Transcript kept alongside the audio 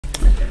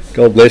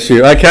God bless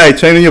you. Okay,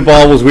 turning your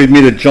Bibles with me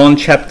to John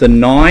chapter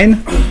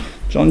 9.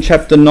 John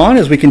chapter 9,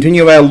 as we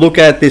continue our look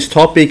at this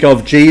topic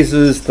of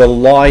Jesus, the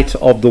light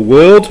of the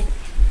world.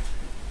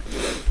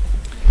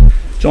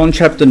 John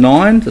chapter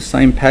 9, the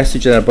same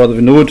passage that our brother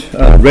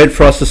Vinod read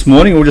for us this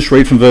morning. We'll just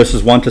read from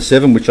verses 1 to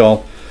 7, which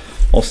I'll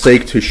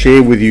seek to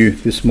share with you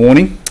this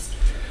morning.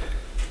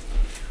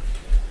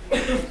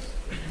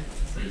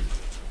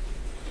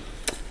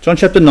 John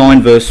chapter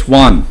 9, verse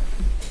 1.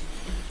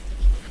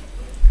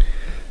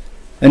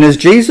 And as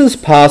Jesus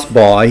passed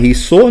by, he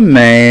saw a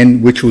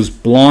man which was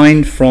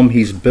blind from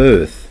his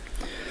birth.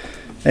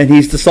 And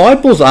his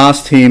disciples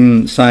asked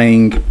him,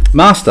 saying,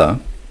 Master,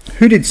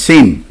 who did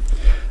sin,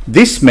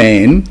 this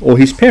man or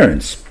his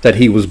parents, that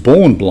he was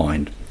born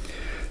blind?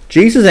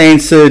 Jesus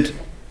answered,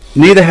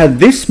 Neither had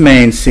this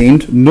man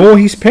sinned nor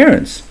his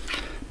parents,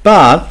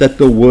 but that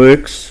the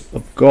works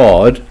of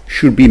God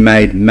should be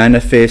made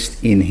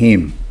manifest in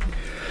him.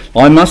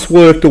 I must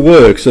work the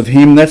works of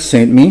him that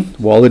sent me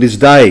while it is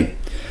day.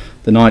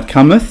 The night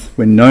cometh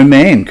when no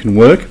man can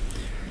work.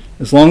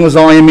 As long as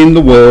I am in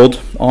the world,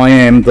 I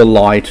am the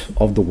light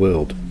of the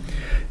world.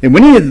 And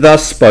when he had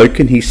thus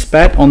spoken, he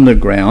spat on the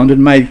ground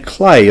and made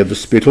clay of the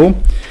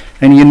spittle,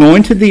 and he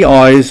anointed the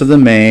eyes of the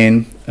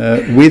man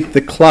with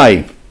the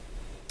clay,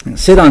 and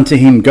said unto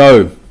him,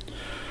 Go,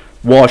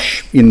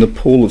 wash in the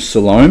pool of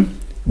Siloam,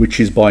 which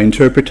is by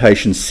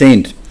interpretation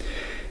sent.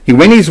 He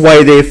went his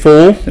way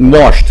therefore, and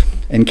washed,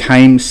 and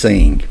came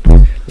seeing.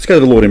 Let's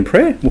go to the Lord in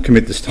prayer. We'll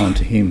commit this time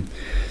to him.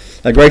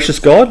 Our gracious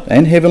God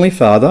and Heavenly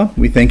Father,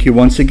 we thank you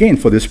once again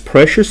for this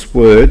precious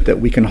word that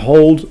we can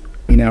hold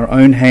in our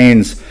own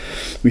hands.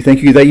 We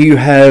thank you that you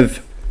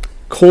have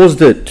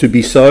caused it to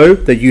be so,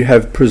 that you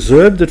have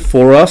preserved it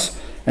for us,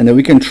 and that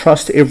we can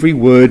trust every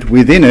word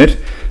within it,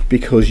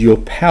 because your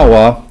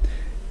power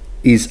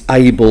is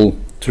able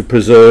to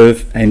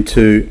preserve and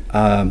to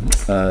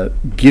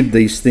give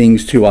these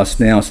things to us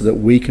now so that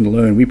we can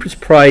learn. We just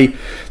pray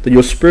that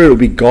your Spirit will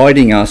be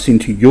guiding us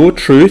into your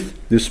truth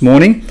this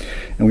morning,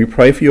 and we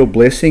pray for your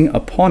blessing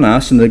upon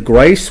us and the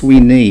grace we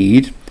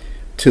need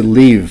to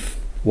live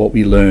what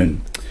we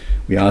learn.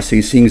 We ask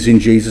these things in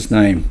Jesus'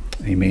 name.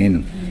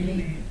 Amen.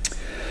 Amen.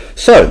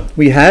 So,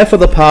 we have for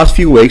the past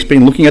few weeks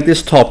been looking at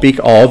this topic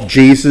of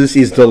Jesus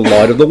is the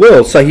light of the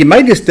world. So he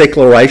made this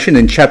declaration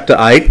in chapter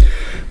 8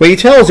 where he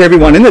tells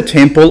everyone in the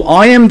temple,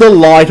 I am the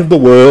light of the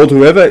world.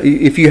 Whoever,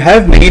 if you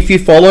have me, if you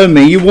follow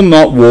me, you will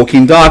not walk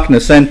in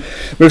darkness. And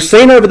we've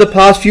seen over the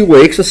past few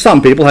weeks that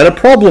some people had a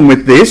problem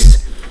with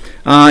this.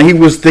 He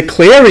was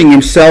declaring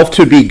himself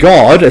to be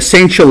God,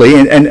 essentially,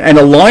 and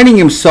aligning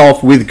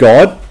himself with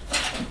God.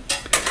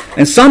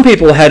 And some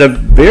people had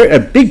a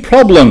big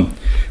problem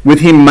with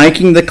him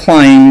making the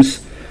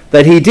claims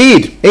that he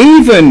did.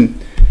 Even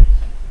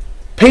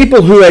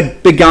people who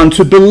had begun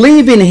to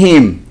believe in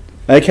him,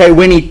 okay,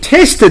 when he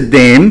tested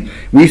them,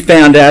 we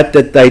found out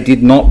that they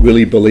did not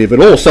really believe at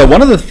all. So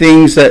one of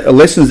the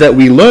lessons that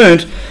we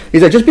learned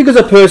is that just because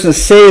a person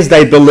says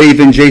they believe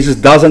in Jesus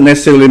doesn't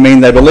necessarily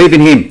mean they believe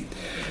in him.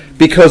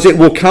 Because it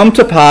will come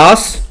to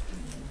pass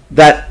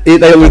that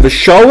they'll either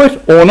show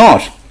it or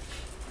not.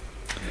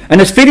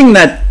 And it's fitting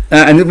that,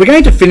 and we're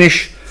going to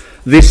finish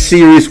this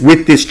series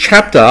with this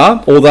chapter,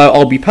 although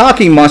I'll be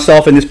parking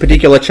myself in this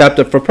particular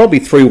chapter for probably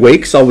 3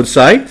 weeks, I would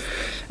say.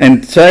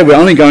 And today we're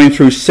only going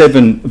through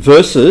 7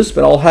 verses,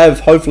 but I'll have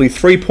hopefully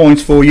 3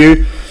 points for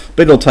you,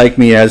 but it'll take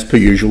me, as per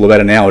usual,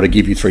 about an hour to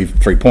give you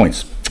three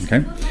points.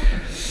 Okay?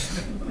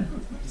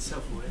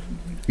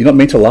 You're not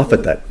meant to laugh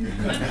at that.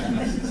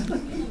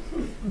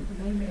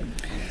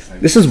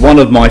 This is one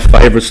of my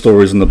favourite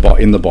stories in the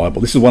Bible.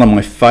 This is one of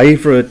my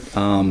favourite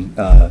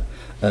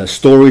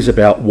stories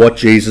about what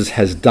Jesus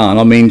has done.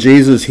 I mean,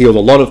 Jesus healed a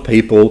lot of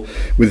people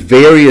with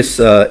various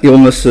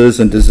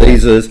illnesses and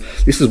diseases.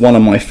 This is one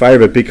of my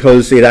favourite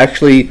because it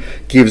actually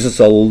gives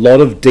us a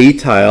lot of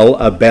detail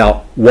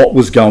about what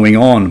was going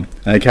on,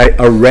 okay,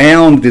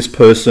 around this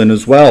person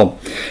as well.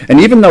 And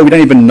even though we don't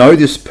even know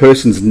this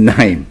person's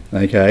name,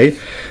 okay,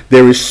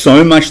 there is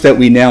so much that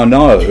we now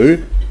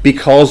know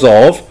because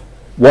of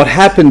what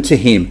happened to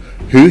him,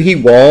 who he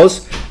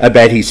was,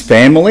 about his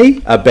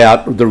family,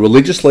 about the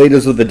religious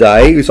leaders of the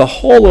day. There's a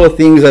whole lot of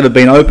things that have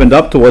been opened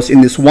up to us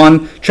in this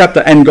one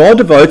chapter, and God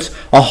devotes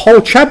a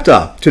whole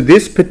chapter to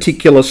this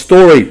particular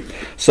story.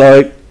 So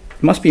it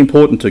must be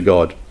important to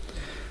God.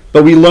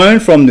 But we learn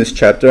from this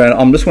chapter, and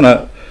I'm just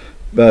going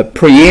to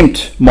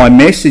preempt my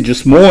message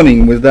this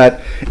morning with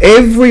that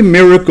every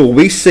miracle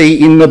we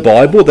see in the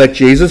Bible that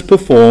Jesus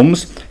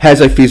performs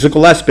has a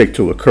physical aspect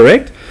to it,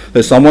 correct?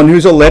 There's someone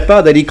who's a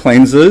leper that he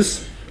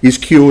cleanses is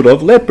cured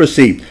of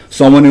leprosy.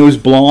 Someone who is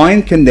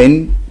blind can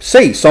then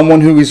see.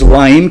 Someone who is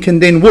lame can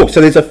then walk. So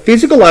there's a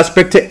physical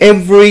aspect to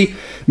every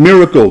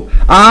miracle.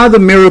 Are the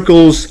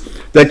miracles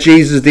that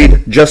Jesus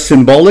did just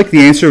symbolic?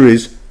 The answer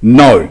is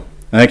no.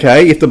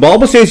 Okay, if the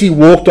Bible says he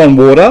walked on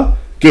water,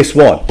 guess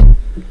what?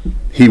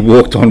 He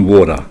walked on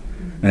water.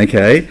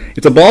 Okay,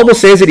 if the Bible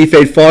says that he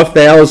fed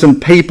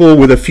 5,000 people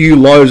with a few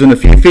loaves and a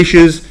few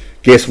fishes,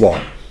 guess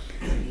what?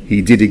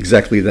 He did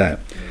exactly that.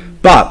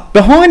 But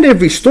behind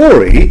every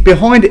story,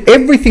 behind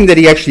everything that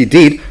he actually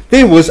did,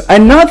 there was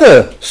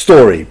another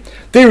story.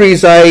 There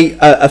is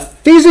a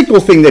physical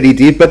thing that he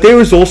did, but there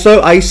is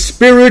also a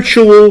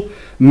spiritual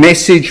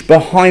message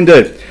behind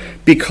it.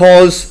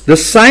 Because the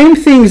same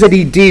things that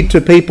he did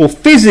to people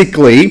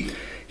physically,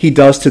 he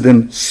does to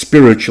them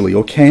spiritually,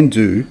 or can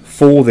do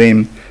for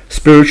them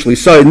spiritually.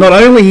 So not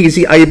only is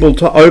he able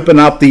to open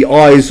up the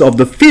eyes of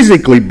the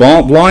physically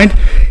blind,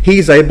 he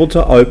is able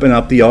to open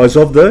up the eyes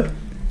of the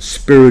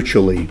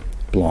spiritually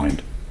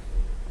blind.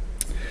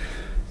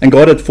 And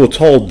God had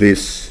foretold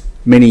this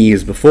many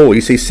years before.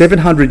 You see,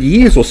 700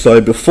 years or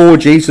so before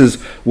Jesus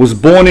was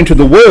born into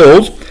the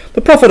world,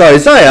 the prophet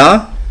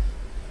Isaiah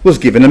was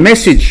given a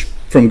message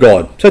from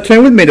God. So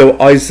turn with me to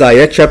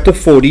Isaiah chapter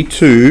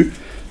 42,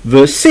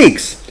 verse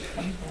 6.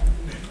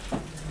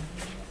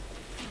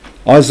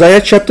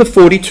 Isaiah chapter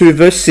 42,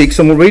 verse 6,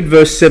 and we'll read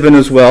verse 7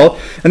 as well.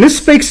 And this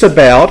speaks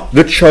about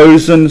the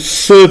chosen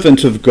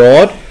servant of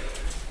God,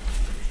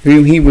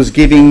 whom he was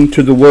giving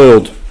to the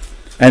world.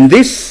 And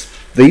these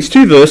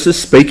two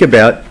verses speak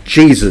about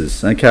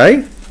Jesus,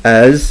 okay,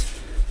 as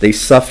the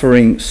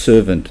suffering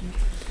servant.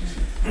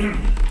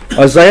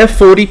 Isaiah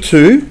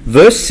 42,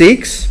 verse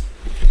 6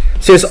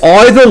 says,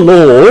 I, the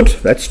Lord,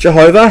 that's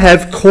Jehovah,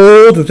 have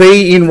called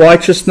thee in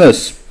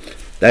righteousness.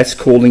 That's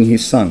calling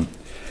his son.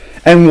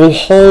 And will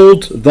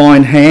hold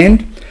thine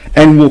hand,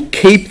 and will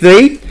keep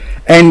thee,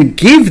 and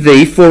give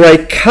thee for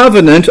a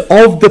covenant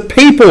of the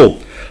people,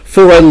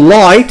 for a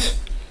light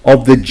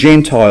of the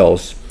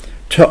Gentiles,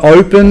 to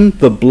open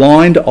the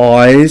blind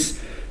eyes,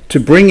 to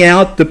bring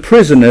out the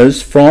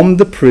prisoners from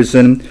the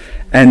prison,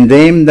 and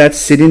them that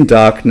sit in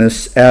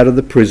darkness out of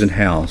the prison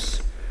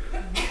house.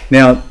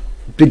 Now,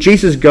 did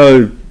Jesus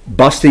go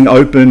busting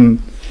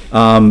open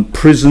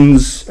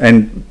prisons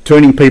and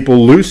turning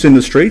people loose in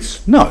the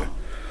streets? No.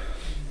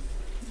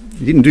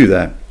 He didn't do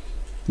that.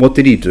 What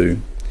did he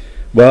do?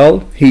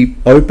 Well, he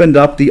opened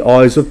up the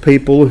eyes of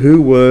people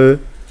who were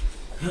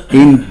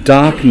in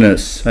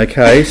darkness.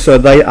 Okay, so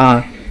they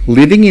are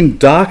living in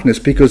darkness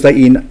because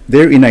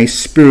they're in a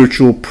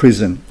spiritual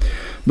prison.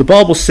 The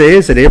Bible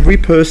says that every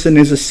person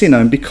is a sinner,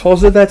 and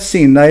because of that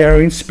sin, they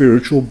are in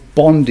spiritual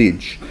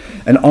bondage.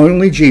 And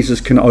only Jesus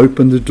can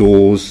open the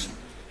doors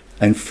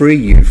and free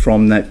you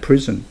from that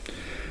prison.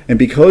 And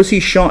because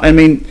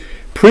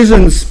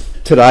prisons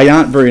today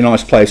aren't very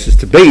nice places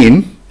to be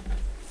in,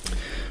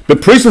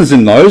 but prisons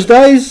in those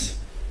days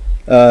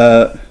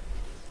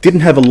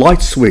didn't have a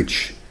light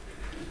switch.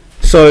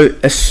 So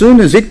as soon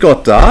as it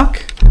got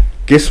dark,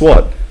 guess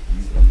what?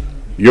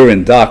 You're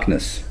in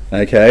darkness,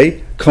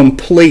 okay?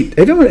 Complete.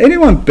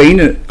 Anyone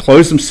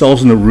closed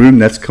themselves in a room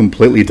that's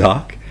completely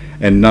dark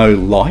and no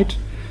light?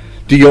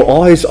 Do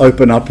your eyes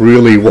open up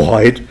really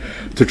wide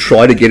to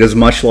try to get as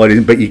much light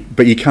in, but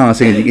you can't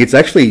see anything? It's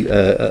actually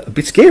a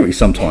bit scary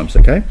sometimes,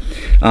 okay?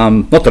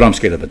 Not that I'm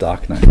scared of the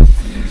dark, no.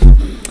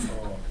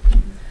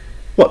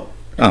 What?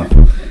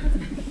 Oh.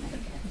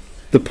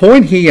 The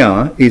point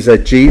here is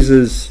that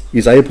Jesus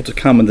is able to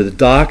come into the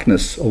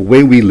darkness of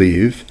where we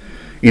live,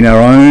 in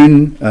our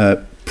own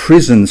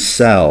prison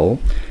cell,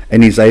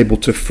 and he's able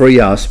to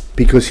free us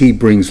because he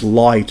brings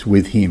light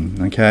with him,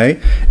 okay?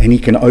 And he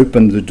can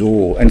open the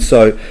door. And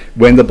so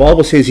when the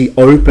Bible says he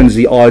opens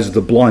the eyes of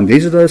the blind,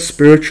 these are the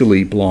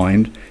spiritually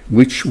blind,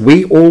 which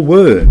we all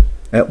were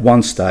at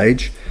one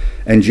stage.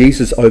 And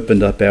Jesus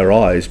opened up our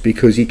eyes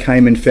because he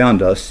came and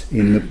found us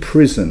in the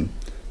prison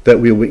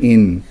that we were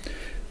in,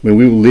 when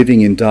we were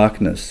living in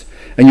darkness.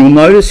 And you'll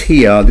notice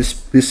here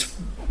this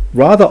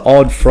rather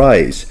odd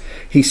phrase.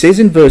 He says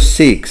in verse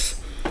 6,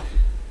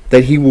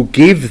 that he will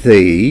give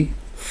thee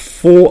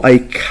for a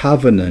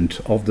covenant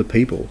of the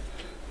people.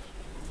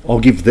 I'll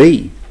give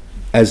thee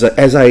as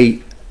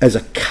a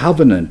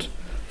covenant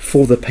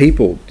for the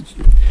people.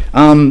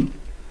 I've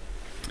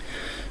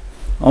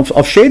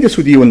shared this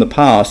with you in the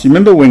past. You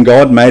remember when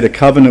God made a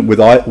covenant with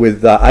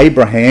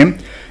Abraham,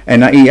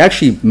 and he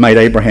actually made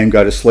Abraham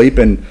go to sleep,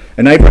 and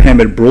Abraham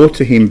had brought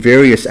to him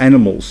various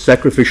animals,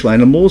 sacrificial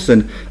animals,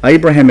 and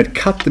Abraham had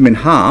cut them in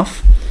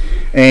half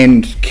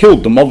and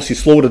killed them, obviously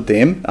slaughtered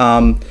them,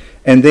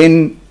 and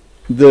then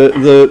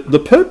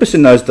the purpose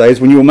in those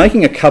days, when you were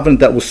making a covenant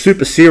that was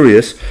super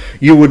serious,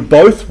 you would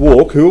both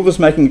walk, whoever was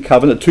making a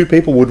covenant, two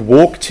people would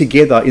walk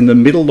together in the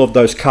middle of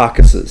those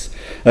carcasses.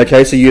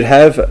 Okay, so you'd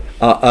have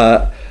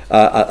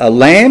a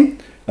lamb,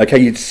 okay,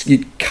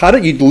 you'd cut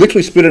it, you'd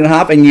literally split it in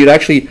half, and you'd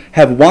actually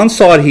have one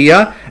side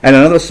here and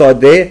another side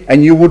there,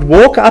 and you would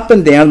walk up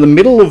and down the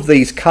middle of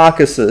these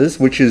carcasses,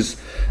 which is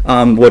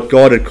what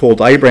God had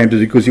called Abraham to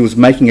do because he was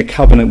making a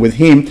covenant with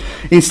him.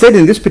 Instead,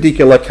 in this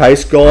particular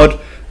case,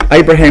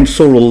 Abraham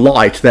saw a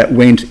light that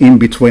went in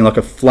between, like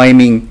a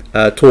flaming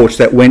torch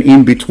that went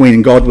in between,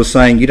 and God was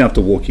saying, you don't have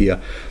to walk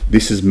here.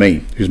 This is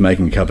me who's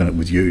making a covenant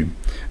with you.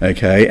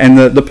 Okay, and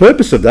the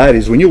purpose of that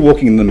is when you're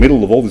walking in the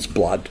middle of all this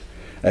blood,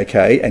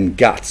 okay, and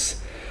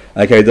guts,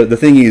 okay, the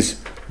thing is,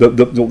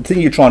 the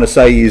thing you're trying to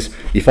say is,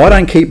 if I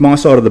don't keep my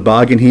side of the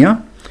bargain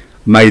here,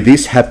 may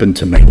this happen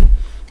to me.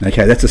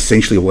 Okay, that's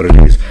essentially what it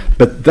is.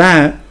 But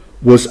that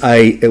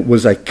it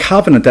was a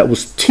covenant that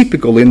was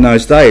typical in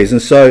those days.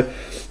 And so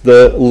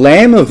the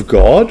Lamb of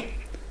God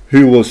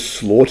who was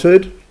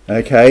slaughtered,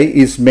 okay,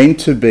 is meant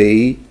to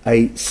be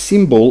a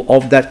symbol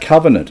of that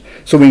covenant.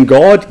 So when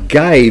God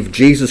gave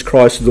Jesus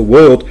Christ to the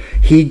world,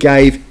 he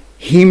gave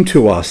him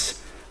to us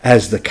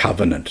as the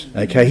covenant.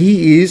 Okay,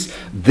 he is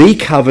the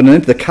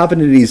covenant. The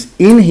covenant is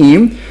in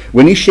him.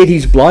 When he shed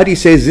his blood, he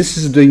says, this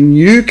is the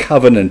new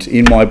covenant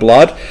in my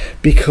blood,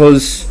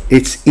 because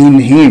it's in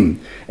him.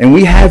 And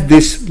we have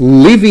this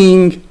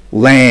living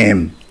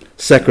lamb,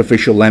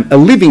 sacrificial lamb, a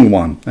living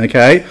one,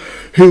 okay,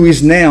 who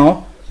is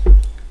now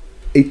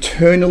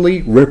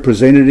eternally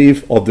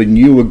representative of the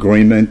new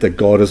agreement that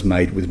God has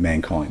made with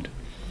mankind.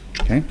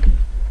 Okay?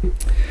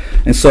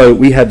 And so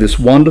we have this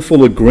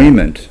wonderful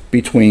agreement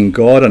between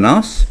God and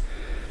us,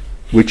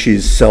 which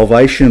is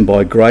salvation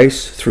by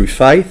grace through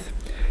faith,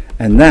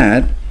 and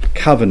that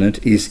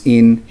covenant is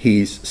in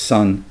his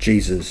Son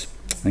Jesus.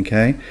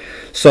 Okay?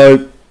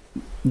 So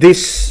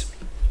this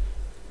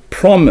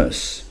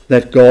promise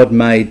that God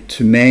made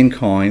to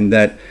mankind,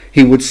 that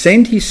he would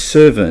send his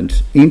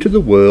servant into the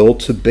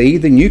world to be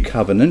the new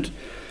covenant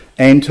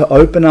and to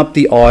open up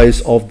the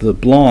eyes of the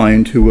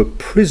blind who were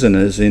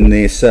prisoners in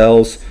their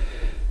cells,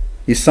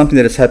 is something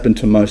that has happened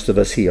to most of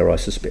us here, I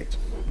suspect.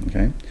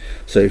 Okay?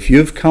 So if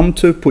you've come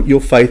to put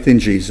your faith in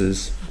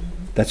Jesus,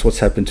 that's what's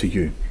happened to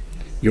you.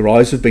 Your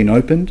eyes have been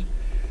opened,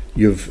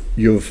 you've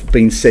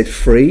been set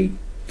free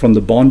from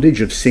the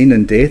bondage of sin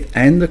and death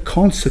and the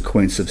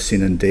consequence of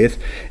sin and death,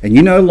 and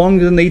you no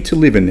longer need to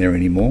live in there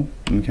anymore.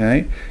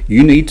 Okay?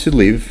 You need to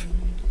live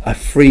a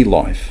free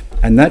life,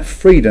 and that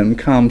freedom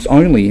comes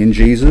only in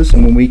Jesus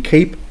and when we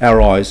keep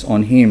our eyes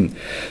on him.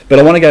 But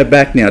I want to go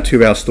back now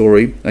to our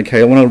story.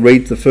 Okay, I want to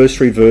read the first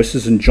 3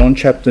 verses in John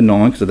chapter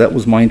 9, because that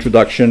was my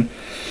introduction.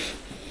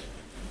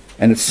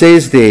 And it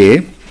says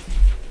there,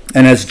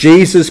 and as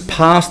Jesus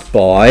passed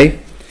by,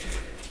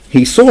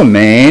 he saw a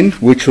man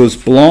which was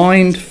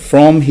blind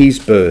from his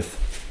birth.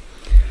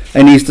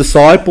 And his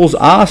disciples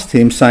asked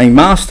him, saying,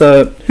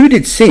 Master, who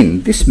did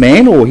sin, this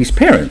man or his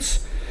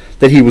parents,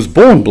 that he was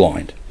born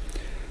blind?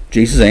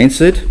 Jesus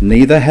answered,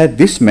 Neither had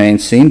this man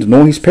sinned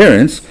nor his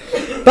parents,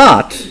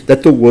 but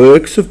that the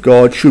works of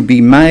God should be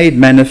made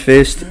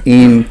manifest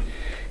in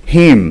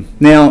him.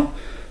 Now,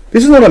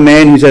 this is not a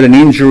man who's had an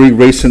injury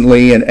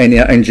recently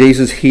and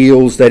Jesus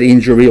heals that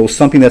injury or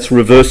something that's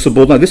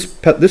reversible. No, this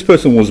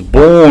person was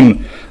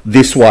born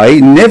this way,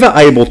 never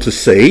able to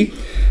see,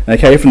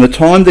 okay, from the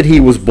time that he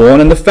was born.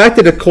 And the fact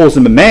that it calls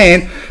him a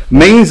man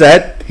means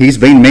that he's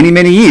been many,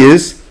 many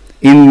years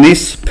in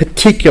this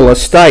particular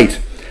state.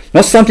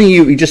 Not something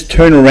you just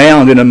turn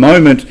around in a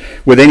moment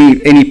with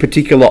any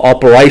particular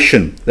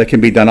operation that can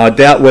be done. I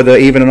doubt whether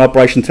even an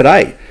operation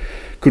today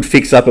could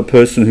fix up a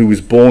person who was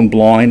born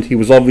blind. He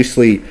was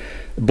obviously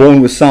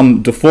born with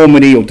some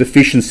deformity or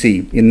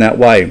deficiency in that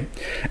way.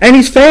 And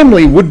his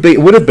family would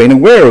have been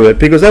aware of it,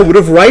 because they would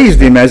have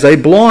raised him as a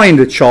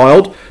blind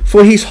child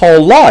for his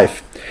whole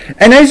life.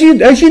 And as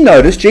you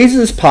notice,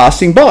 Jesus is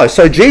passing by.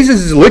 So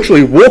Jesus is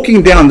literally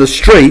walking down the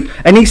street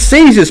and he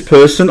sees this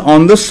person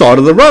on the side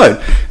of the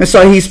road. And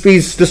so his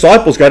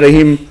disciples go to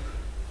him,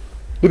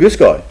 look at this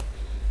guy.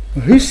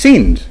 Who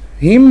sinned,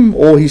 him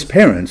or his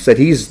parents, that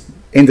he's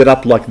ended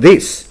up like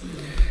this?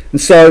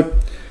 And so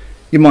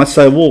you might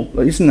say, well,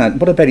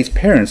 what about his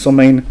parents? I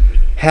mean,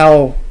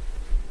 how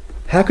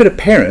could a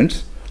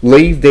parent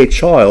leave their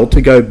child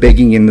to go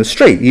begging in the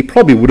street? He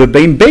probably would have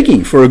been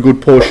begging for a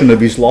good portion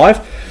of his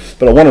life.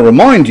 But I want to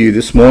remind you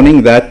this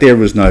morning that there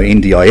was no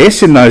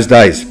NDIS in those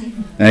days.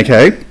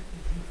 Okay?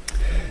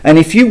 And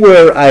if you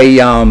were a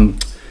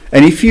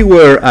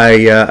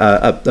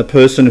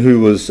person who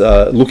was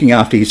looking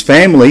after his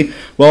family,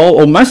 well,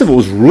 or most of it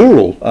was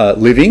rural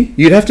living,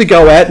 you'd have to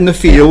go out in the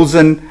fields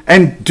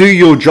and do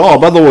your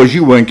job, otherwise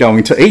you weren't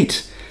going to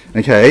eat.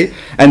 Okay?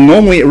 And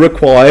normally it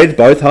required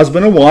both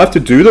husband and wife to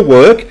do the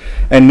work,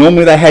 and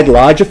normally they had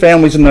larger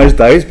families in those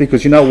days,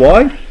 because you know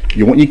why?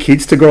 You want your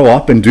kids to grow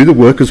up and do the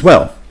work as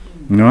well.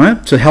 All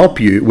right? To help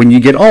you when you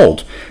get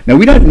old. Now,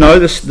 we don't know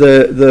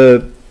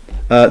the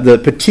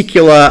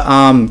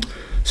particular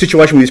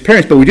situation with his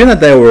parents, but we do know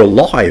they were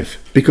alive,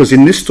 because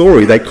in this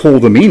story they call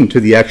them into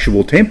the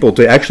actual temple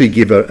to actually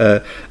give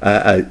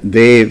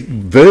their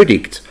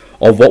verdict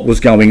of what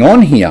was going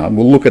on here.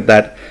 We'll look at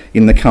that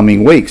in the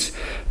coming weeks.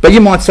 But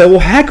you might say, well,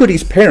 how could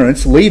his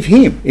parents leave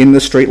him in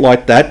the street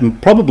like that,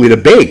 and probably to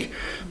beg?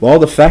 Well,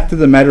 the fact of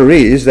the matter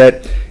is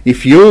that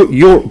if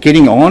you're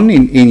getting on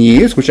in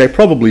years, which they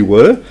probably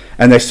were,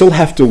 and they still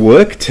have to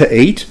work to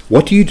eat,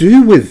 what do you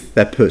do with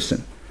that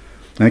person?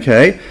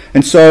 Okay?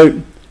 And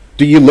so,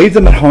 do you leave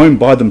them at home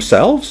by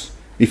themselves?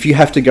 If you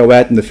have to go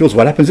out in the fields,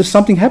 what happens if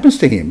something happens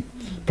to him?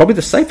 Probably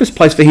the safest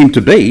place for him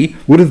to be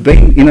would have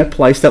been in a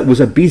place that was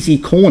a busy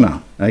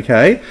corner.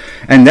 Okay?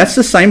 And that's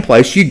the same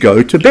place you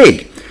go to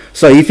beg.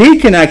 So if he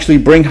can actually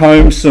bring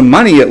home some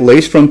money, at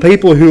least from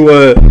people who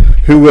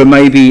were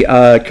maybe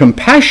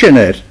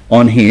compassionate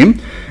on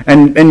him,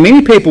 and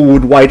many people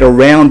would wait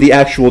around the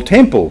actual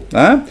temple.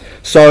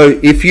 So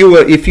if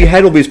you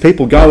had all these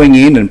people going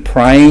in and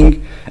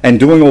praying and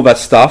doing all that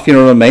stuff, you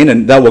know what I mean,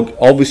 and they were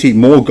obviously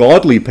more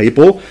godly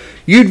people,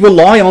 you'd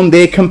rely on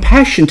their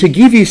compassion to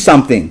give you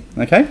something,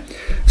 okay?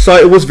 So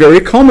it was very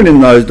common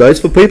in those days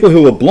for people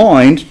who were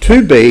blind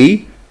to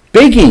be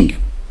begging.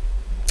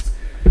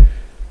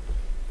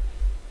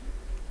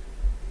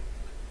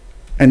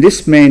 And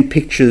this man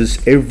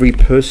pictures every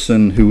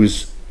person who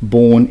is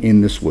born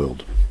in this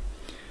world.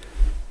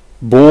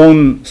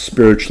 Born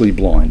spiritually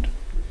blind,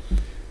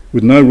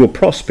 with no real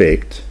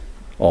prospect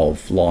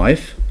of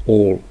life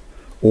or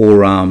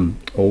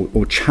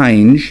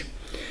change.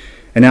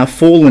 And our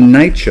fallen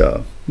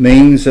nature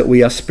means that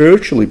we are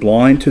spiritually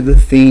blind to the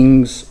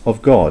things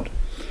of God.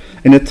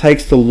 And it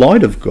takes the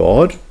light of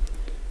God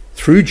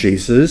through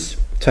Jesus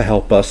to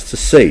help us to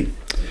see.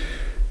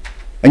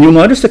 And you'll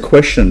notice the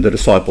question the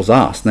disciples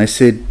asked, and they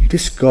said,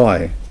 this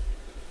guy,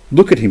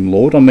 look at him,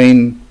 Lord. I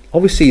mean,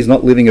 obviously he's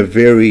not living a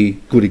very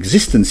good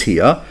existence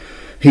here.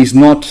 He's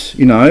not,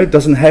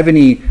 doesn't have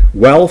any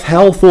wealth,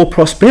 health or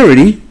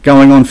prosperity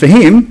going on for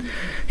him.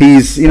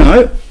 He's,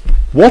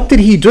 what did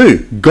he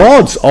do?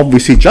 God's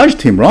obviously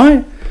judged him,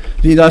 right?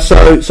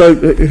 So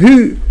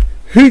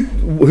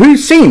who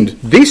sinned?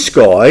 This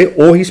guy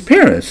or his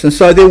parents? And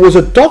so there was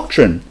a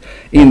doctrine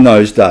in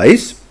those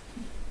days,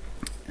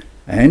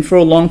 and for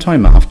a long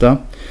time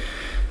after,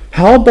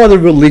 held by the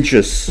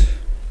religious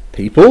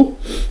people,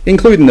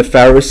 including the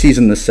Pharisees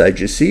and the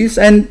Sadducees,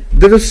 and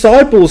the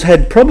disciples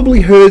had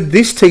probably heard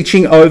this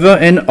teaching over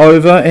and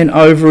over and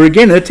over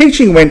again. The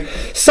teaching went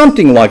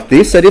something like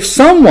this, that if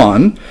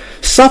someone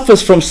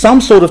suffers from some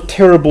sort of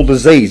terrible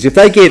disease, if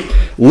they get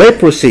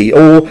leprosy,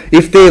 or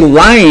if they're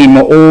lame,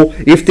 or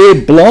if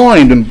they're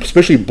blind, and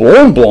especially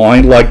born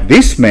blind like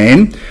this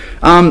man,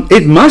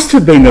 it must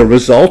have been a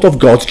result of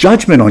God's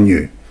judgment on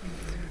you.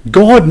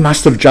 God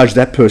must have judged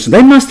that person.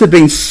 They must have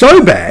been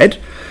so bad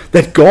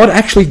that God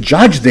actually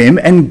judged them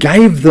and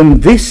gave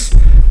them this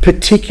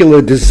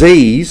particular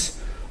disease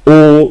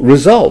or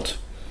result.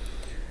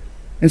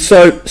 And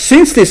so,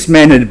 since this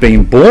man had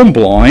been born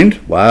blind,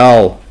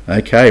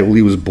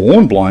 he was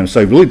born blind,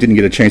 so he really didn't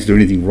get a chance to do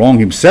anything wrong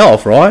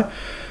himself, right?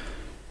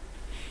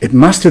 It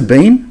must have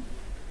been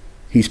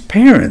his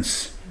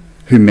parents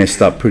who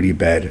messed up pretty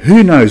bad.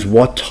 Who knows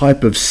what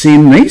type of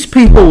sin these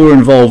people were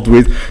involved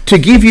with to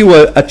give you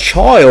a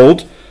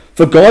child,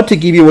 for God to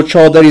give you a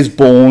child that is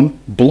born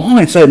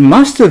blind. So it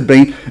must have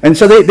been, and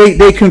so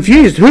they're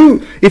confused.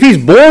 Who, if he's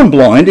born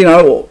blind,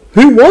 who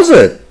was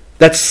it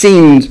that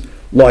sinned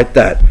like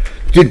that?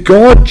 Did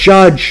God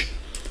judge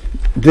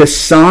the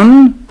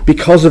son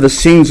because of the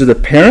sins of the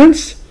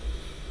parents?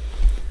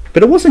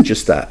 But it wasn't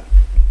just that.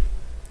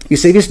 You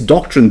see, this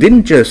doctrine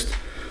didn't just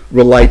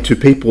relate to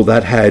people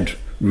that had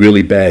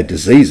really bad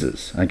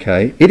diseases,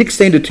 okay? It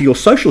extended to your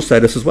social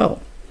status as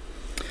well.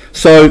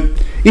 So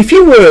if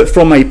you were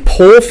from a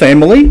poor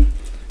family,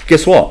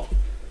 guess what?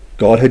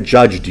 God had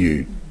judged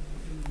you.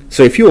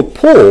 So if you were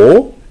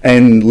poor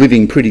and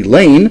living pretty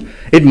lean,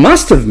 it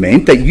must have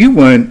meant that you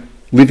weren't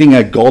living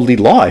a godly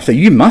life, that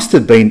you must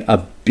have been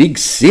a big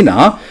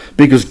sinner,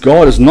 because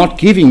God is not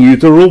giving you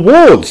the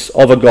rewards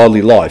of a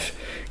godly life.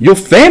 Your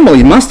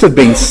family must have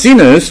been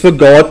sinners for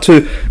God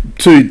to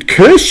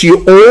curse you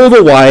all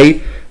the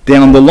way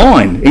down the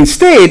line.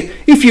 Instead,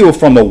 if you were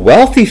from a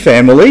wealthy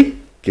family,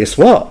 guess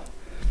what?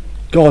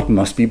 God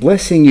must be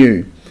blessing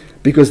you,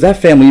 because that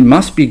family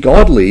must be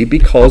godly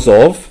because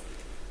of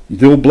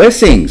your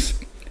blessings.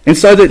 And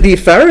so that the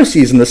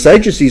Pharisees and the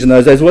Sadducees in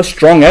those days were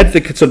strong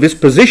advocates of this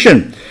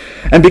position.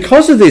 And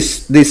because of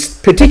this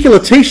particular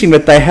teaching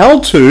that they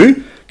held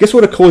to, guess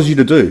what it caused you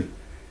to do?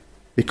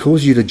 It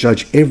caused you to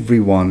judge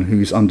everyone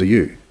who's under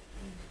you.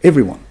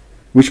 Everyone.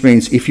 Which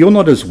means if you're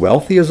not as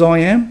wealthy as I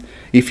am,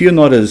 if you're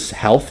not as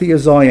healthy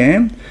as I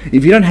am,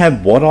 if you don't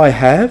have what I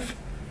have,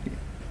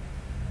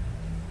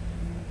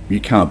 you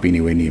can't be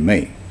anywhere near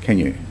me, can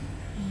you?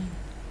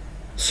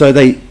 So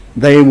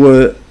they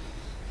were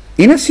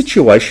in a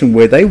situation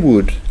where they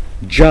would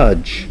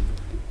judge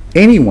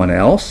anyone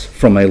else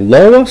from a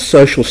lower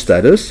social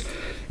status.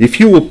 If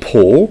you were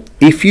poor,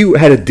 if you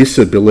had a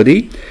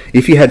disability,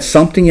 if you had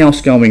something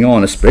else going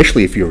on,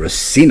 especially if you're a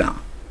sinner,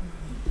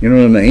 you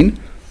know what I mean?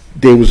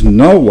 There was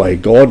no way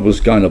God was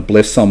going to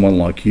bless someone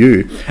like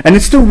you. And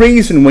it's the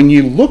reason when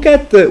you look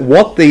at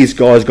what these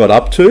guys got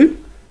up to.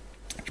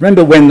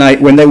 Remember when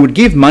they would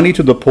give money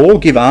to the poor,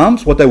 give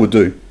alms, what they would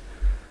do?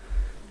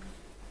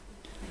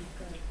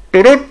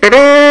 They'd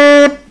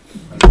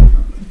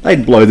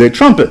blow their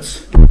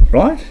trumpets,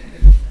 right?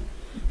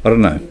 I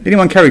don't know.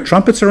 Anyone carry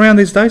trumpets around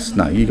these days?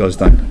 No, you guys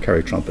don't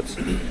carry trumpets.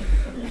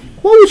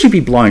 Why would you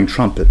be blowing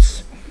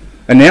trumpets?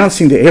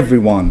 Announcing to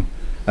everyone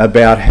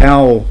about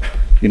how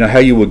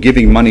you were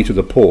giving money to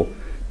the poor.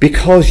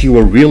 Because you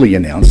were really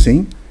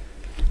announcing,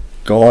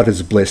 God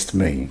has blessed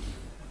me.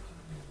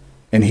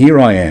 And here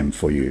I am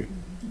for you.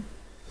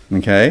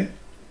 Okay?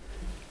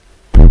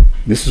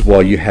 This is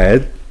why you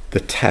had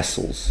the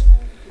tassels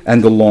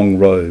and the long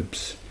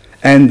robes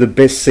and the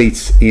best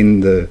seats in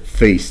the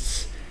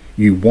feasts.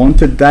 You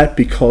wanted that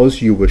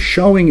because you were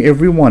showing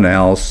everyone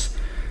else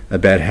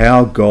about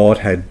how God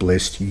had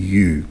blessed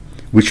you,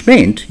 which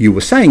meant you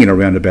were saying in a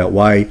roundabout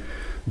way,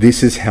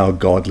 this is how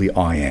godly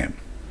I am.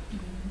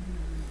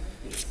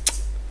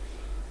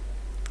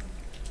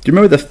 Do you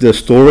remember the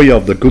story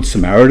of the Good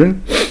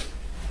Samaritan?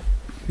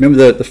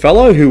 Remember the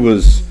fellow who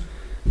was,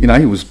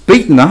 he was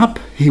beaten up,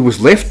 he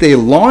was left there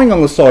lying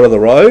on the side of the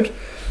road,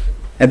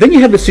 and then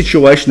you have the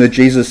situation that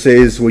Jesus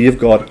says, well, you've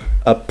got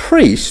a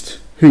priest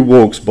who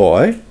walks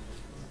by,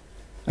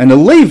 and a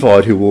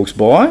Levite who walks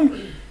by,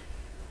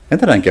 and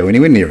they don't go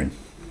anywhere near him.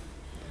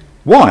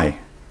 Why?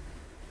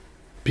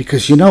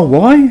 Because you know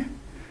why?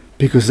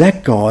 Because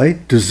that guy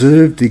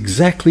deserved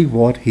exactly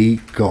what he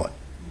got.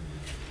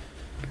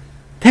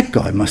 That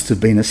guy must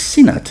have been a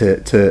sinner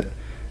to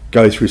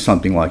go through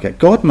something like that.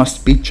 God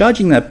must be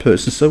judging that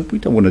person, so we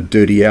don't want to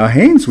dirty our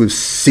hands with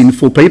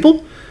sinful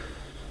people.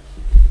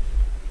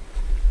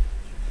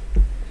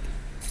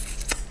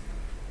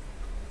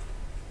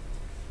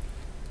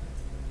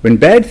 When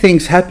bad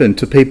things happened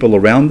to people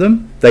around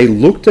them, they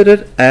looked at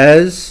it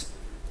as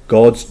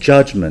God's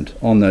judgment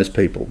on those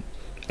people.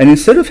 And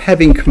instead of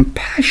having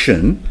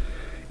compassion,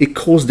 it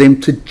caused them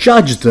to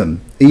judge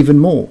them even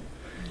more.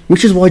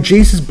 Which is why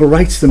Jesus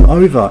berates them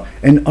over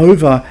and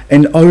over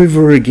and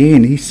over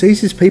again. He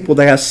sees his people,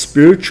 they are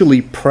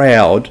spiritually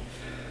proud,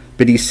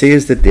 but he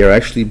says that they're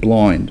actually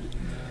blind.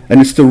 And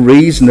it's the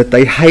reason that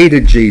they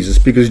hated Jesus,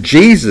 because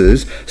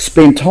Jesus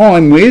spent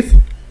time with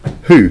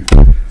who?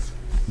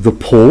 The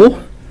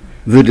poor,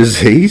 the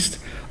diseased,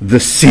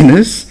 the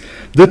sinners,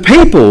 the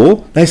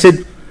people. They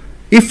said,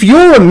 if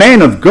you're a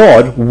man of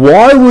God,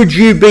 why would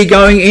you be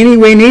going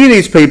anywhere near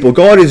these people?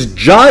 God has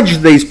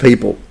judged these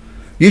people.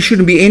 You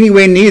shouldn't be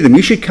anywhere near them.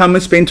 You should come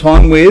and spend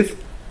time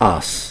with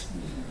us,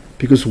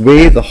 because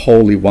we're the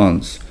holy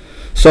ones.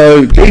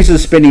 So Jesus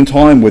is spending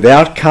time with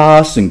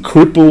outcasts and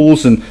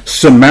cripples and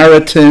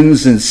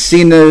Samaritans and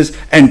sinners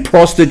and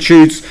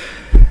prostitutes,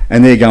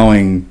 and they're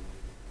going,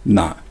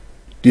 no,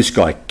 this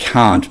guy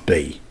can't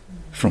be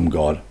from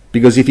God,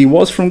 because if he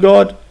was from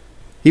God,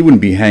 he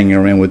wouldn't be hanging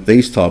around with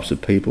these types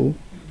of people.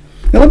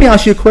 Now let me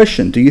ask you a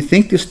question. Do you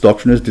think this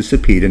doctrine has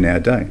disappeared in our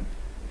day?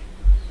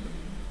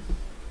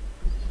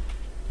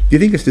 Do you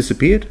think it's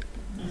disappeared?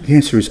 The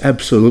answer is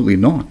absolutely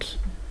not.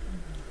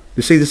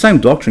 You see, the same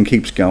doctrine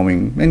keeps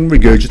going and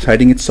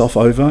regurgitating itself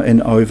over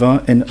and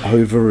over and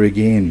over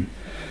again.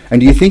 And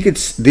do you think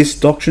this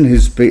doctrine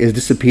has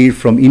disappeared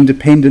from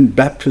independent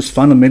Baptist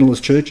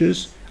fundamentalist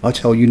churches? I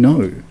tell you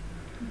no.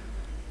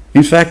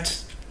 In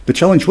fact, the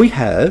challenge we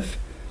have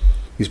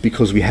is,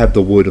 because we have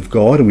the Word of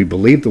God and we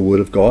believe the Word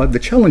of God, the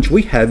challenge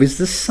we have is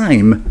the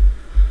same,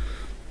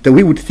 that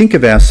we would think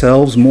of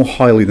ourselves more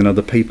highly than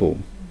other people,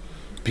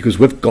 because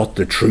we've got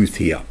the truth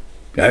here.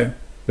 Okay?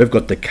 We've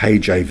got the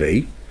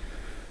KJV,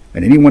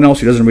 and anyone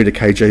else who doesn't read a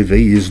KJV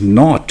is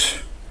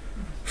not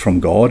from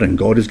God, and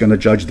God is going to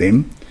judge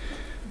them.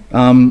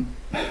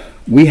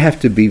 We have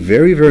to be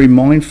very, very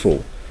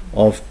mindful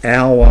of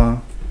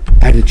our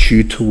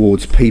attitude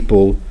towards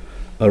people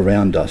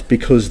around us,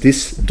 because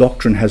this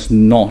doctrine has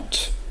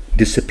not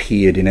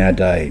disappeared in our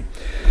day.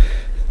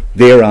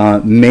 There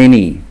are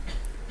many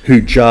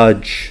who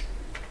judge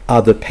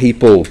other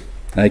people,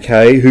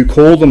 okay, who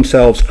call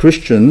themselves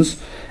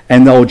Christians,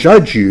 and they'll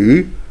judge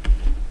you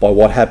by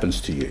what happens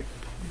to you.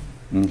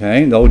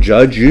 Okay, they'll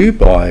judge you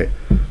by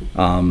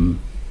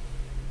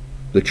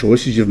the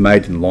choices you've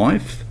made in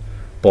life,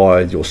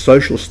 by your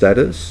social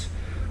status,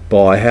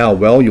 by how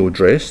well you're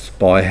dressed,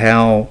 by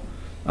how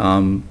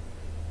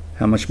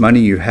much money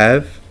you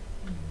have,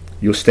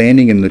 your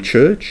standing in the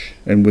church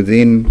and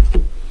within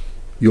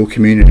your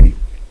community.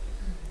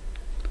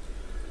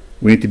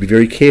 We need to be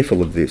very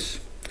careful of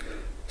this.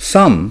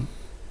 Some,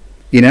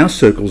 in our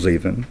circles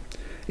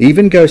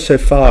even go so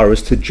far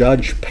as to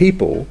judge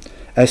people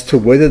as to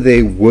whether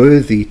they're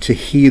worthy to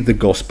hear the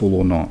gospel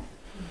or not.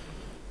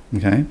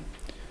 Okay?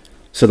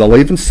 So they'll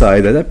even say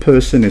that that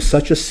person is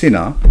such a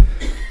sinner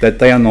that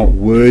they are not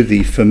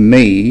worthy for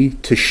me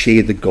to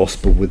share the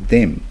gospel with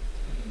them.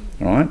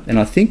 All right? And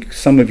I think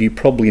some of you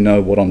probably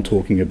know what I'm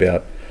talking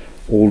about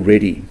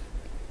already.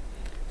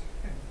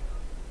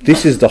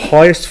 This is the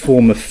highest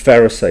form of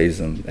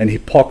Pharisaism and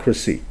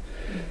hypocrisy,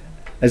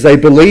 as they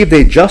believe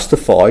they're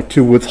justified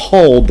to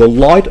withhold the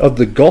light of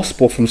the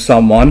gospel from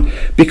someone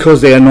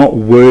because they are not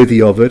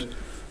worthy of it,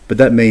 but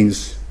that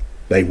means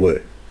they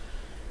were.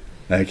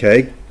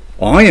 Okay?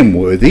 I am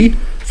worthy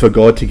for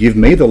God to give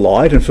me the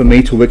light and for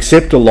me to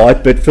accept the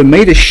light, but for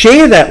me to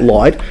share that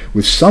light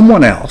with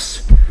someone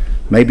else,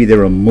 maybe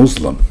they're a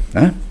Muslim,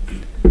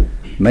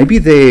 maybe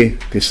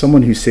there's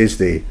someone who says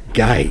they're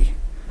gay.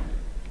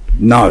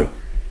 No,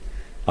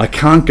 I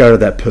can't go to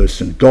that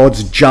person.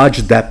 God's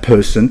judged that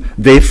person,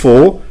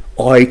 therefore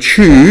I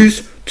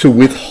choose to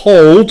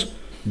withhold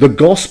the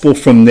gospel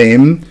from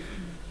them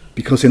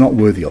because they're not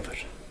worthy of it.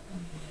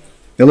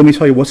 Now let me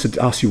tell you,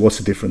 ask you what's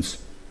the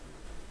difference.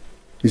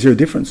 Is there a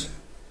difference?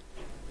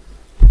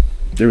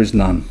 There is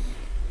none.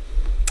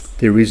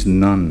 There is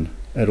none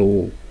at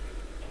all.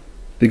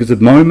 Because the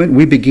moment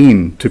we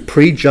begin to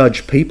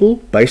prejudge people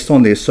based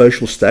on their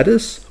social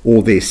status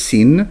or their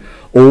sin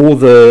or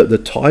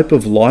the type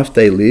of life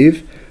they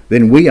live,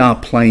 then we are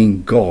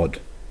playing God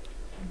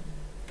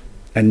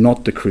and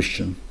not the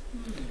Christian.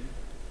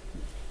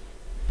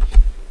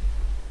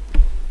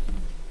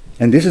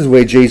 And this is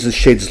where Jesus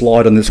sheds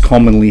light on this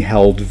commonly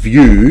held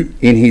view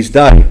in his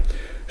day.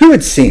 Who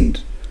had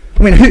sinned?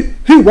 I mean,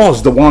 who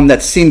was the one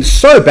that sinned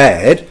so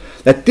bad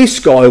that this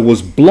guy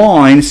was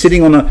blind,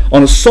 sitting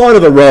on a side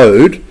of a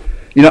road,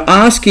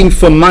 asking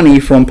for money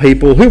from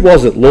people? Who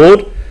was it,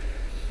 Lord?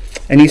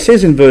 And he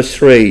says in verse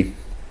 3,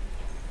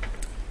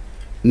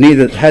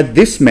 neither had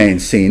this man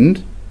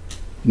sinned,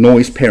 nor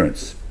his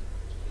parents,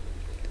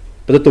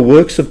 but that the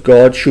works of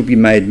God should be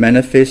made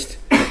manifest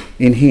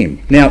in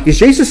him. Now, is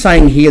Jesus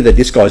saying here that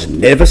this guy's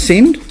never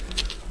sinned?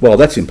 Well,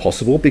 that's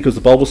impossible, because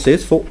the Bible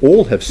says, for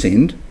all have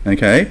sinned,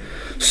 okay?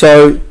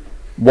 So,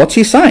 what's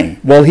he saying?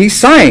 Well, he's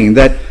saying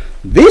that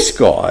this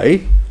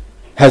guy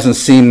hasn't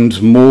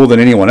sinned more than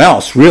anyone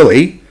else,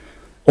 really,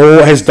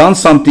 or has done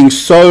something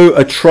so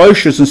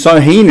atrocious and so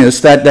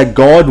heinous that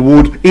God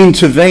would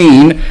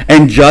intervene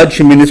and judge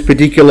him in this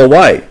particular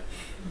way.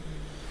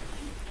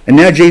 And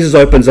now Jesus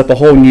opens up a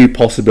whole new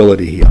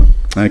possibility here,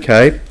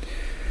 okay?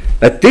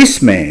 That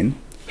this man,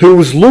 who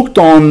was looked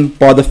on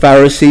by the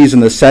Pharisees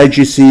and the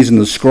Sadducees and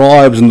the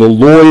scribes and the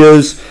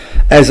lawyers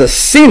as a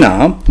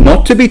sinner,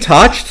 not to be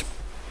touched,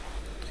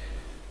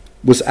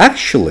 was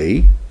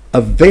actually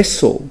a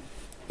vessel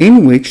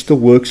in which the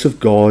works of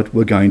God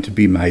were going to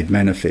be made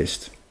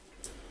manifest.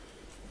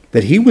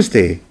 That he was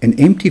there, an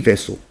empty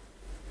vessel,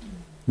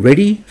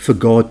 ready for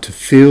God to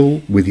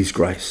fill with his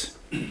grace.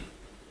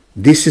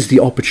 This is the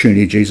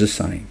opportunity, Jesus is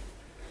saying,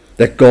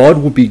 that God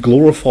will be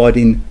glorified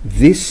in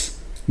this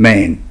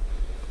man,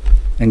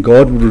 and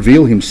God will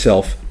reveal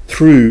himself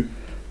through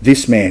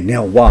this man.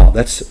 Now, wow,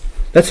 that's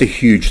a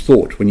huge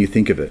thought when you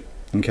think of it,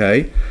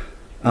 okay?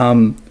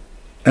 And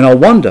I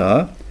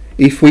wonder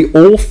if we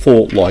all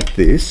thought like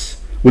this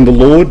when the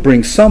Lord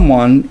brings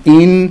someone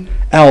in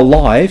our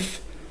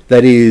life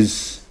that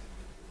is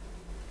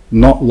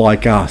not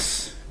like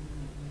us,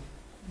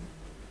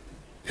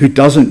 who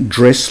doesn't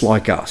dress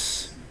like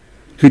us,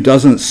 who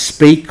doesn't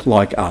speak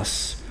like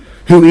us,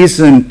 who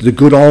isn't the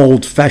good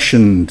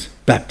old-fashioned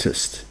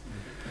Baptist,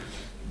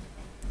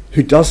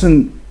 who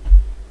doesn't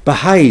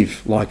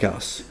behave like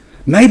us.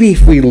 Maybe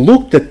if we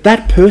looked at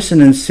that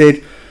person and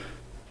said,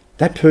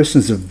 that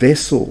person's a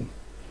vessel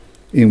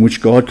in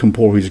which God can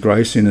pour his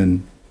grace in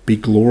and be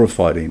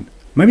glorified in,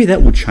 maybe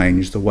that would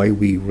change the way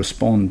we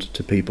respond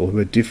to people who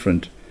are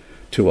different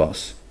to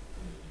us.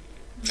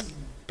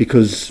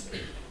 Because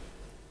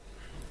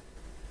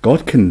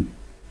God can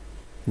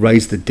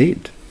raise the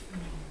dead.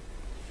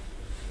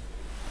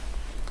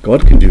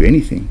 God can do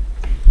anything.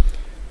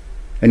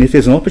 And if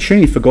there's an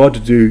opportunity for God to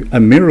do a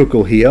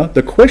miracle here,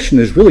 the question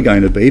is really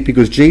going to be,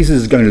 because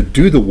Jesus is going to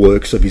do the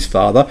works of his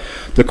Father,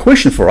 the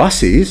question for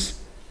us is,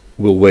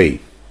 will we?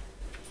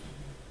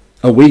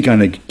 Are we going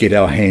to get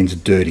our hands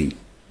dirty?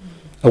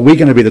 Are we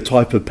going to be the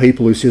type of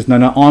people who says,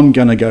 no, I'm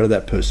going to go to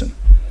that person,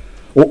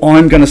 or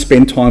I'm going to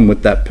spend time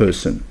with that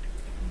person?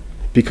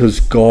 Because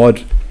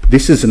God,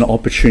 this is an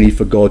opportunity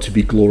for God to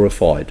be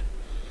glorified.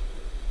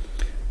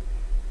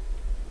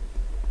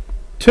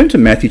 Turn to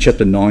Matthew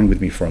chapter 9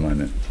 with me for a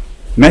moment.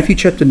 Matthew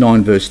chapter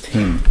 9 verse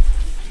 10.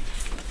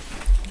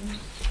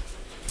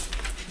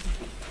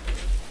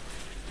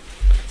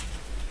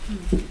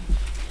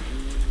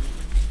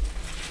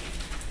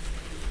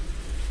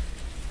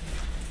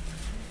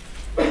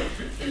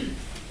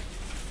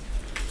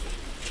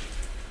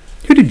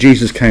 Who did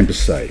Jesus came to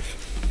save?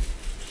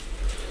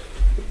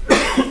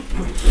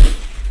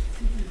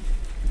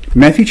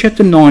 Matthew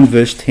chapter 9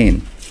 verse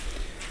 10.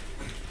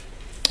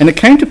 And it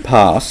came to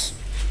pass,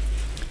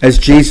 as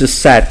Jesus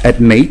sat at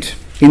meat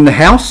in the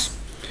house,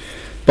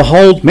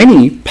 behold,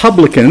 many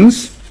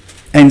publicans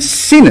and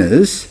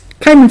sinners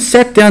came and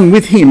sat down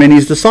with him and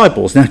his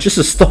disciples. Now, just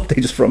to stop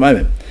there just for a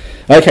moment.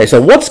 Okay, so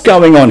what's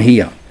going on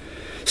here?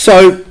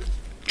 So,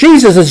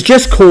 Jesus has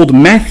just called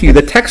Matthew,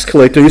 the tax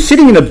collector, who's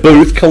sitting in a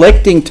booth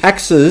collecting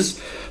taxes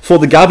for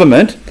the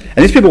government.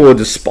 And these people were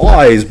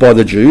despised by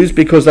the Jews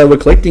because they were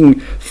collecting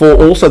for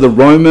also the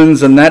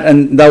Romans and that,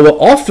 and they were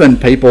often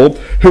people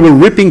who were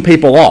ripping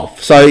people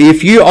off. So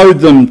if you owed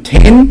them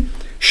 10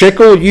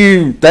 shekel,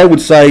 they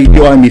would say,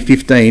 you owe me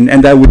 15,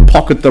 and they would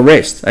pocket the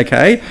rest,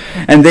 okay?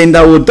 And then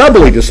they were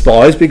doubly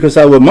despised because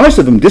they were, most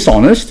of them,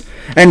 dishonest,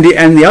 and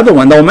the other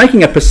one, they were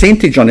making a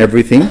percentage on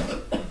everything.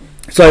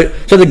 So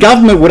the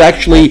government would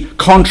actually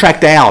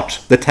contract out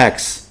the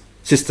tax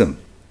system.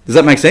 Does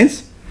that make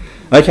sense?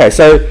 Okay,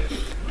 so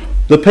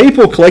the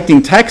people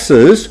collecting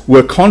taxes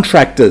were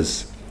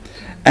contractors,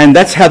 and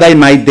that's how they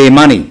made their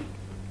money,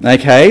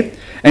 okay?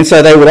 And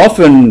so they would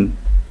often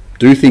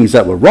do things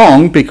that were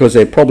wrong because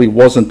there probably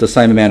wasn't the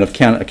same amount of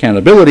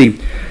accountability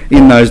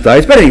in those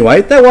days. But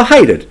anyway, they were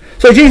hated.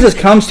 So Jesus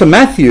comes to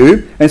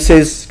Matthew and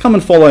says, come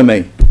and follow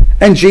me.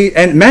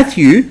 And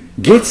Matthew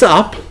gets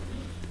up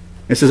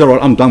and says, all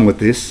right, I'm done with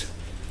this.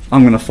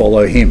 I'm going to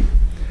follow him.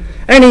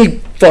 And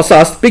he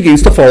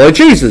begins to follow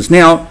Jesus.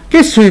 Now,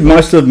 guess who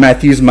most of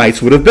Matthew's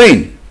mates would have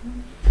been?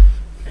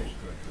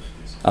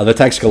 Other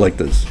tax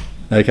collectors,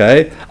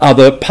 okay?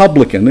 Other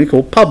publicans, they're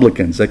called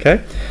publicans,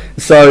 okay?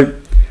 So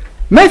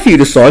Matthew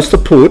decides to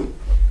put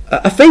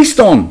a feast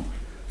on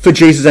for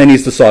Jesus and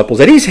his disciples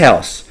at his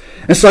house.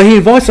 And so he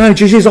invites them,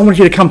 Jesus, I want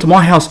you to come to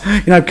my house.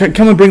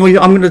 Come and bring all you.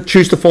 I'm going to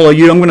choose to follow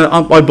you.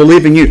 I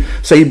believe in you.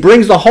 So he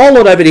brings the whole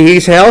lot over to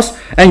his house,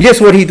 and guess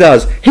what he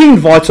does? He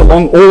invites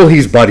along all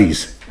his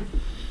buddies.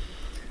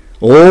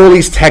 All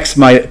his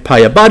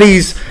taxpayer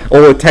buddies,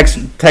 or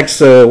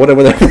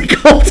whatever they're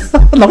called.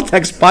 Not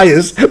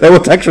taxpayers, they were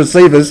tax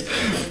receivers.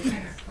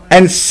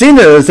 And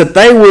sinners that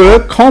they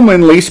were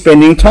commonly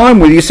spending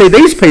time with. You see,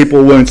 these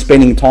people weren't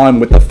spending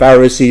time with the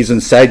Pharisees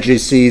and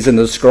Sadducees and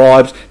the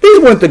scribes. These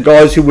weren't the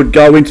guys who would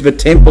go into the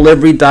temple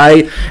every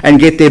day and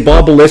get their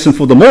Bible lesson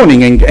for the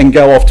morning and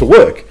go off to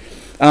work.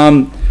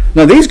 No,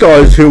 these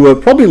guys who were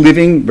probably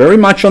living very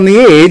much on the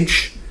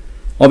edge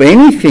of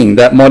anything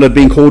that might have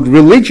been called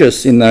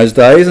religious in those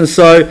days. And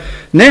so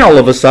now all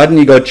of a sudden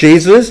you got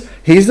Jesus,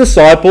 his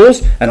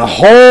disciples, and a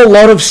whole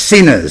lot of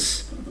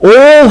sinners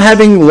all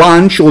having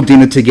lunch or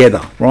dinner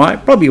together,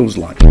 right? Probably it was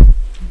lunch.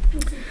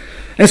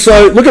 And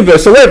so look at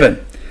verse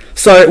 11.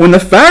 So when the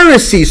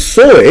Pharisees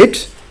saw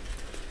it,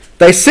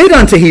 they said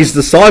unto his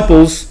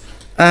disciples,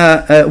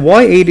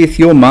 why eateth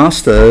your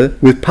master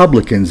with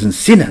publicans and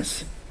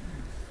sinners?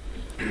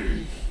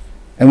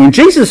 And when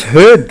Jesus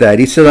heard that,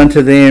 he said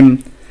unto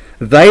them,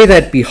 they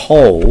that be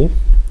whole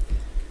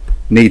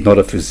need not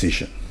a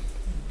physician,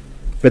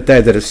 but they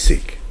that are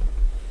sick.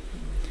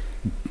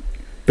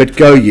 But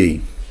go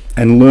ye,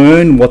 and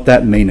learn what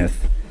that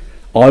meaneth.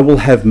 I will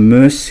have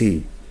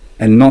mercy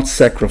and not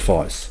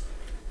sacrifice,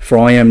 for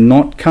I am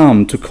not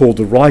come to call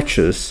the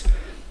righteous,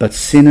 but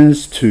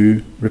sinners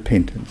to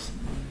repentance.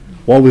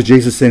 Why was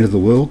Jesus sent into the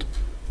world?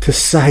 To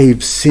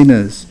save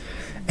sinners.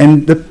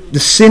 And the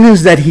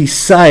sinners that he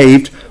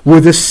saved were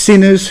the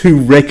sinners who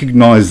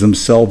recognized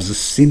themselves as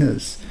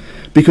sinners.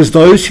 Because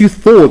those who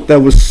thought they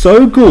were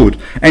so good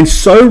and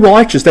so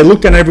righteous, they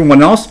looked at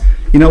everyone else,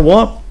 you know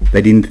what?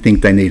 They didn't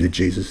think they needed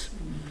Jesus.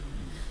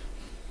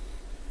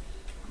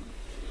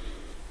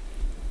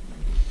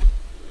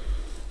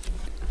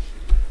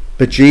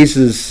 But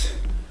Jesus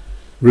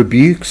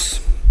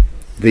rebukes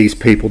these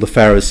people, the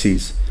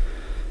Pharisees.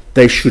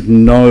 They should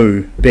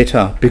know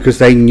better because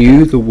they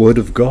knew the Word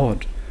of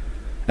God.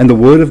 And the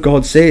Word of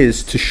God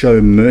says to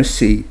show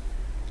mercy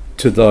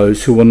to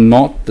those who are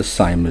not the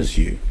same as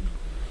you.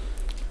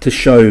 To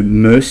show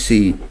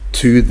mercy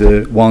to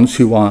the ones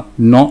who are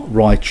not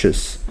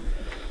righteous.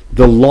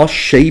 The lost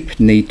sheep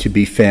need to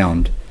be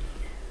found,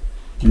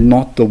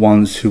 not the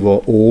ones who are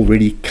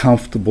already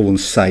comfortable and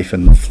safe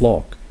in the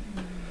flock.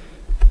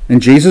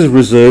 And Jesus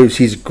reserves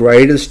his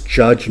greatest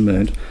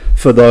judgment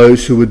for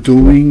those who are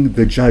doing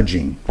the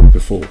judging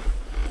before.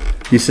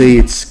 You see,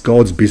 it's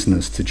God's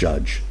business to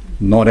judge,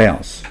 not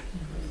ours.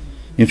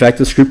 In fact,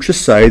 the scriptures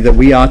say that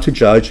we are to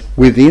judge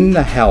within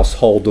the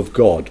household of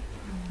God,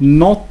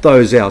 not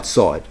those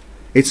outside.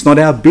 It's not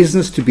our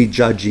business to be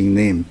judging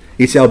them.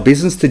 It's our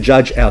business to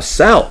judge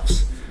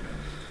ourselves.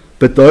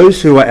 But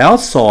those who are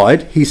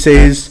outside, he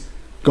says,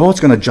 God's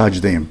going to judge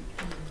them.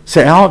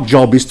 So our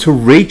job is to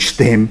reach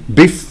them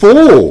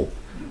before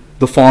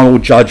the final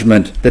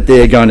judgment that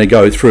they're going to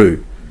go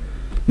through.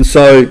 And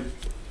so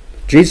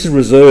Jesus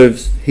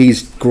reserves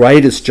his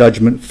greatest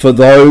judgment for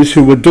those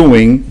who were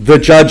doing the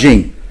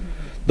judging.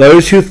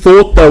 Those who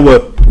thought they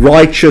were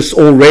righteous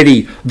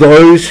already.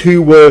 Those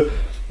who were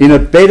in a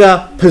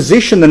better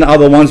position than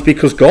other ones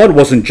because God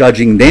wasn't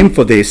judging them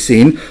for their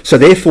sin. So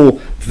therefore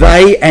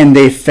they and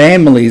their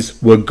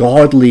families were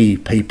godly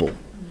people.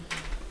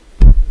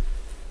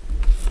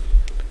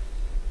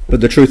 But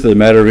the truth of the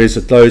matter is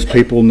that those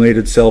people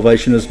needed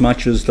salvation as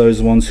much as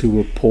those ones who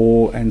were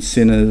poor and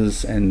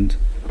sinners and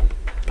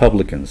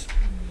publicans.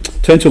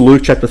 Turn to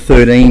Luke chapter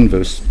 13,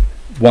 verse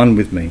 1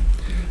 with me.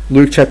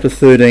 Luke chapter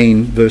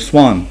 13, verse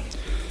 1.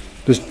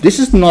 This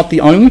is not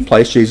the only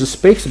place Jesus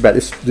speaks about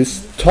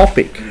this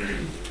topic.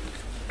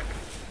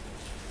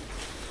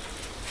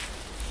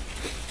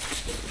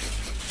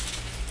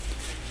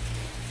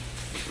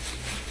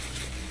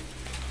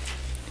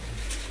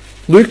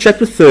 Luke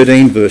chapter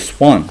 13, verse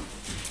 1.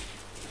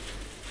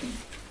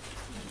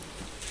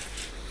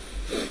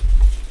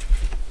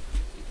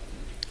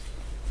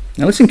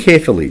 Now listen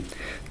carefully.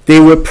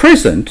 There were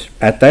present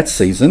at that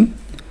season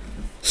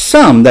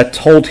some that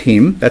told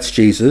him, that's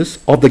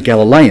Jesus, of the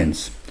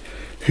Galileans,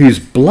 whose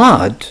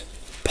blood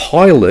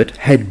Pilate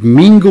had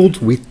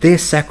mingled with their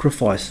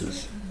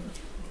sacrifices.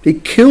 He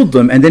killed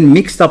them and then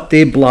mixed up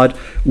their blood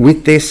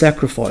with their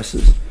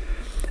sacrifices.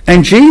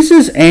 And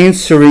Jesus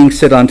answering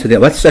said unto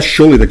them, that's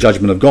surely the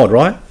judgment of God,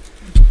 right?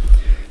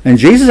 And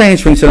Jesus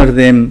answering said unto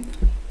them,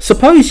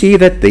 suppose ye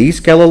that these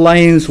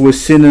Galileans were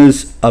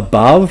sinners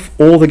above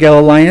all the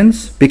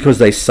Galileans, because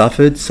they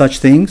suffered such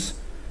things?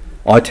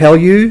 I tell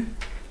you,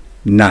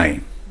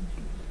 nay.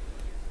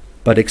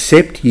 But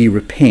except ye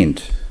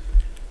repent,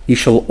 ye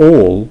shall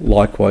all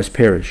likewise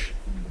perish.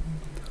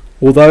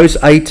 Or those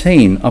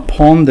 18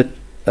 upon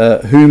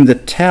whom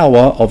the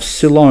tower of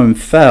Siloam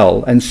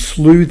fell and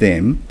slew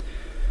them,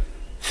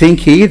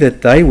 think ye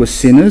that they were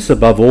sinners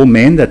above all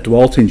men that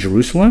dwelt in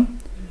Jerusalem?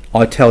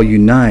 I tell you,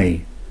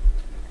 nay.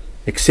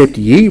 Except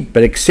ye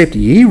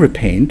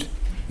repent,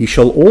 ye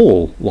shall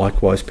all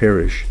likewise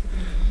perish.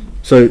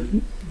 So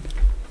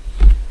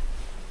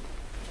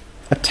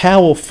a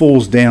tower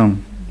falls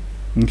down.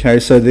 Okay,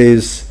 so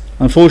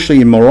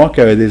unfortunately in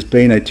Morocco, there's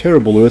been a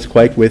terrible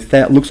earthquake where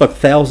looks like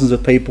thousands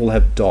of people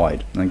have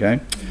died. Okay,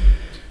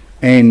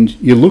 and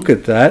you look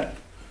at that,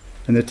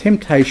 and the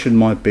temptation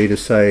might be to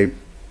say,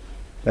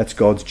 that's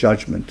God's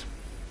judgment.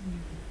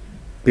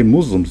 They're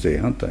Muslims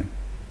there, aren't they?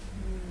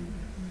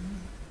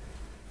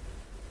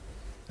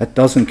 That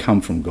doesn't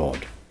come from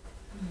God.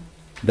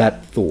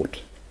 That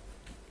thought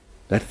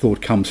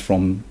comes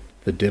from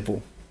the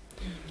devil.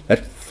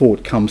 That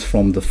thought comes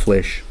from the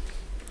flesh.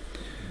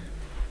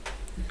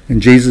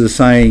 And Jesus is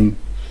saying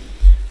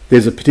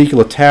there's a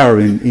particular tower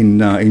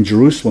in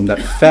Jerusalem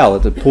that fell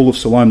at the pool of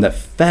Siloam, that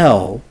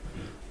fell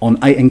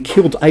and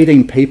killed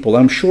 18 people.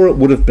 I'm sure it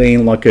would have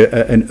been like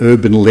an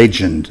urban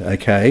legend,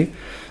 okay,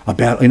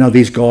 about,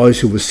 these guys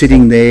who were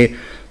sitting there.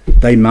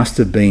 They must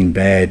have been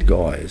bad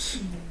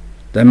guys.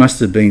 They must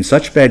have been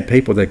such bad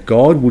people that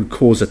God would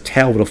cause a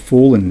tower to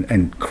fall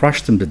and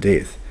crush them to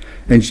death.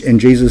 And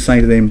Jesus is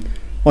saying to them,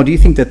 oh, do you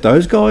think that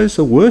those guys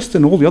are worse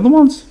than all the other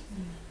ones?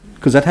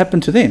 Because that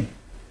happened to them.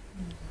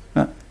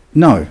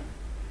 No.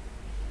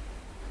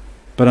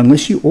 But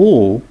unless you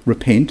all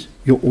repent,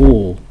 you're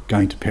all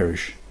going to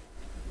perish.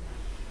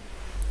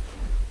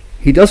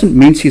 He doesn't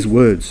mince his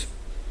words.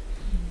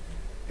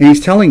 And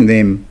he's telling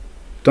them,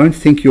 don't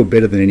think you're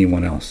better than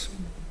anyone else.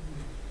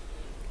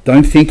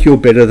 Don't think you're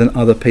better than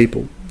other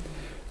people.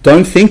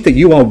 Don't think that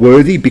you are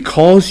worthy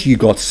because you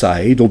got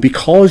saved, or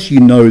because you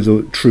know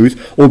the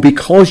truth, or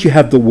because you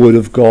have the word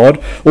of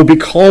God, or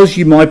because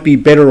you might be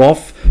better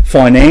off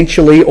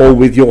financially or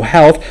with your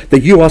health,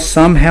 that you are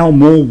somehow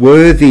more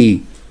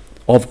worthy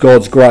of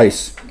God's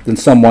grace than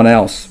someone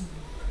else.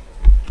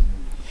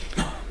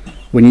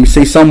 When you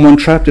see someone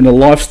trapped in a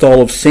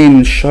lifestyle of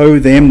sin, show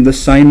them the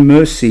same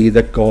mercy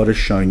that God has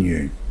shown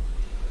you.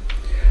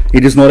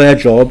 It is not our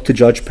job to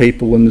judge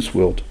people in this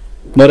world.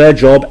 Not our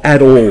job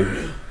at all.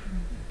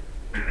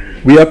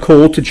 We are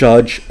called to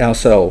judge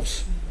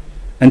ourselves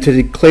and to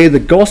declare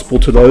the gospel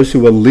to those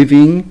who are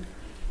living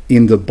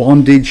in the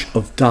bondage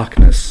of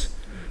darkness,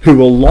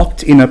 who are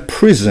locked in a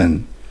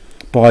prison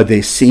by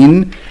their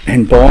sin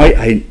and by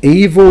an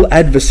evil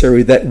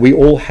adversary that we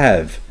all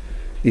have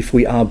if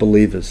we are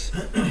believers.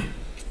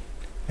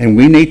 And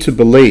we need to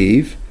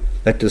believe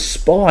that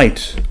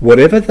despite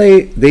whatever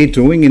they're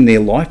doing in their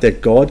life,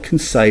 that God can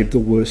save the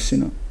worst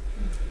sinner.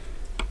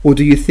 Or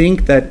do you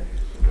think that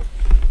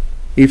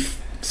if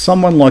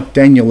someone like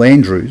Daniel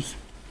Andrews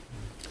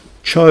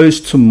chose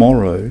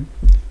tomorrow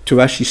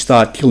to actually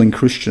start killing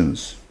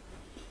Christians,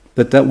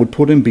 that would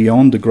put him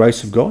beyond the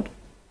grace of God?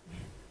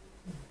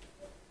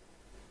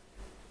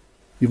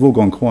 You've all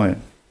gone quiet.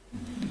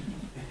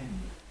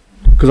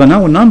 Because I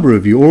know a number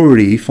of you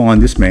already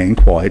find this man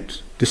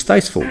quite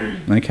distasteful,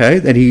 okay?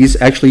 That he is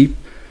actually,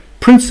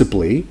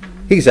 principally,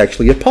 he's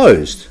actually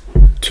opposed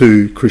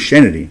to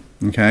Christianity,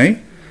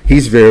 okay?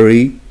 He's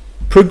very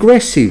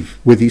progressive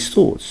with his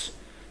thoughts,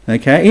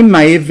 okay? He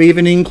may have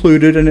even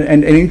included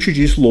and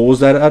introduced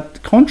laws that are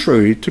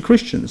contrary to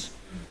Christians.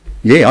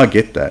 Yeah, I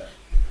get that.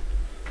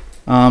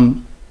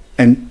 And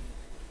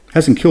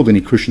hasn't killed any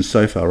Christians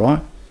so far,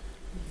 right?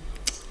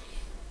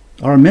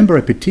 I remember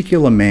a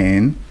particular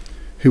man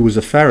who was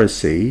a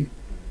Pharisee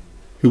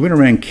who went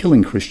around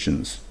killing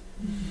Christians,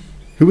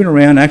 who went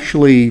around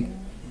actually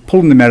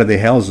pulling them out of their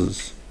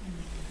houses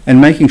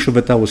and making sure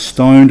that they were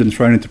stoned and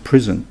thrown into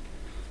prison.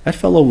 That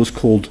fellow was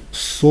called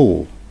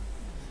Saul.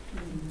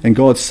 And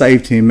God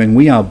saved him, and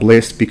we are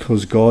blessed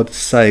because God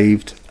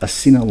saved a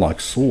sinner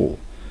like Saul.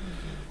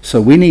 So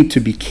we need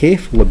to be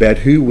careful about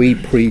who we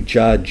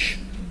prejudge,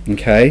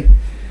 okay?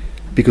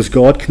 Because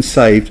God can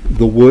save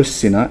the worst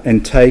sinner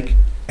and take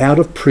out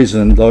of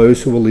prison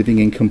those who are living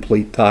in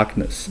complete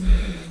darkness.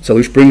 So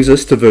which brings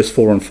us to verse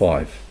 4 and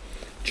 5.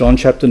 John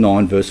chapter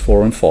 9, verse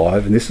 4 and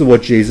 5. And this is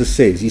what Jesus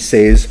says. He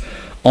says,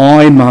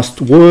 I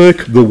must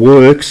work the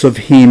works of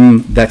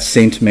him that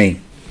sent me,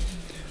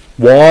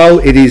 while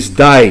it is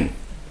day.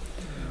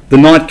 The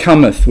night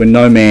cometh when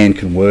no man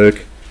can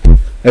work.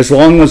 As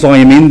long as I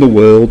am in the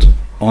world,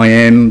 I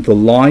am the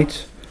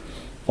light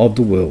of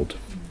the world.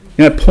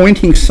 You know,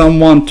 pointing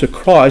someone to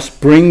Christ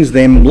brings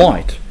them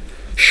light,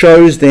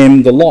 shows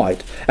them the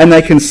light, and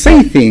they can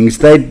see things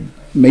they'd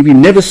maybe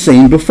never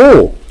seen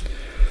before.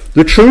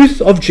 The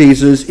truth of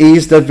Jesus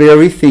is the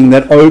very thing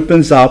that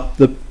opens up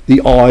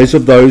the eyes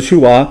of those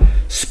who are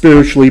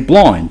spiritually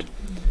blind.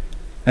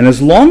 And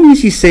as long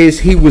as he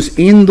says he was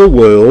in the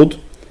world,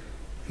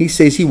 he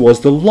says he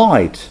was the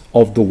light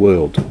of the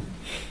world.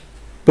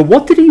 But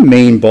what did he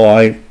mean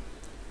by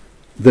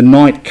the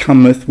night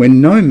cometh when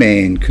no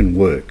man can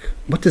work?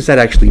 What does that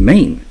actually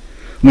mean?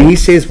 When he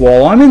says,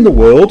 while I'm in the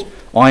world,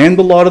 I am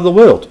the light of the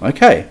world.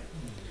 Okay.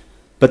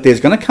 But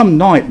there's going to come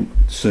night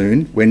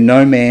soon when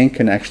no man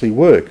can actually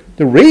work.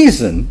 The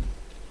reason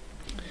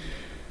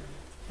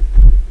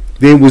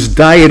there was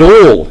day at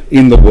all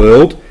in the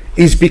world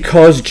is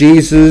because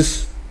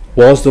Jesus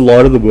was the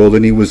light of the world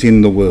and he was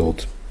in the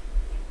world.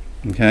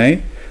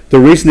 Okay? The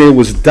reason there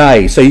was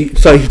day.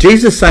 So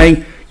Jesus is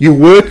saying you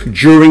work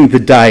during the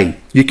day.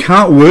 You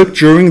can't work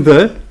during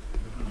the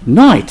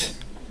night.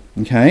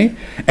 Okay?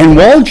 And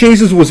while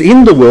Jesus was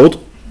in the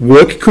world,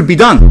 work could be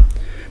done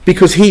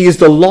because he is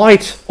the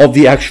light of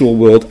the actual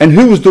world. And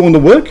who was doing the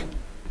work?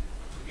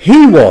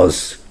 He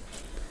was.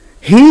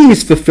 He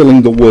is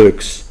fulfilling the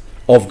works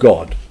of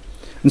God.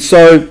 And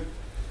so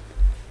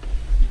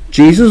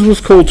Jesus was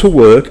called to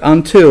work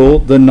until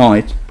the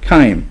night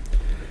came.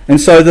 And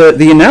so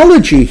the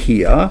analogy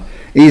here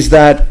is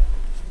that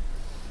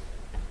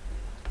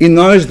in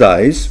those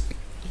days,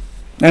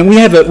 and we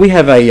have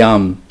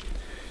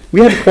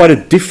quite a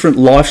different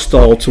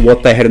lifestyle to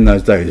what they had in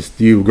those days.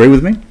 Do you agree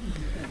with me?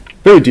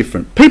 Very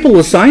different. People are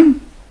the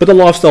same, but the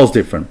lifestyle's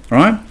different, all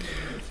right?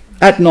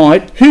 At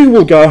night, who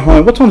will go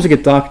home? What time does it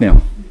get dark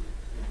now?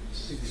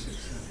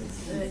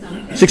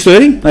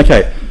 6:30?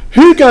 Okay.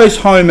 Who goes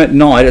home at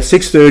night at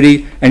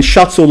 6:30 and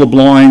shuts all the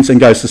blinds and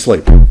goes to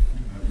sleep?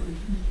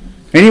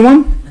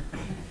 Anyone?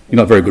 You're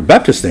not very good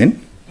Baptist then.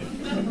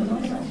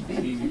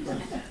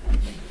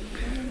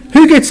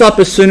 Who gets up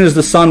as soon as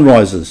the sun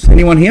rises?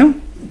 Anyone here?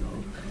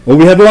 Well,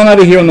 we have one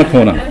over here in the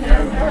corner.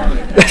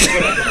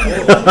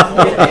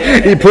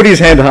 He put his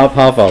hand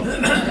half up.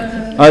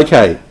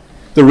 Okay.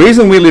 The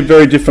reason we live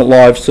very different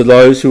lives to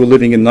those who were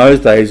living in those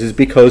days is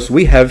because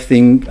we have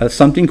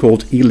something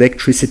called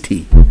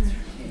electricity.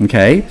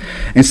 Okay?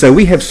 And so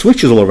we have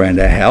switches all around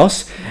our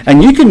house,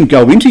 and you can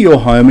go into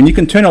your home and you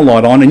can turn a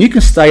light on and you can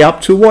stay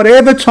up to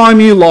whatever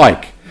time you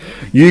like.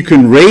 You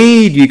can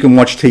read, you can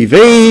watch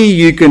TV,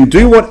 you can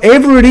do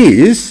whatever it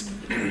is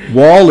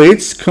while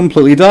it's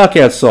completely dark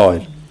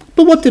outside.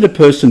 But what did a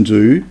person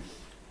do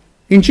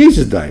in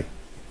Jesus' day?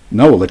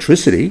 No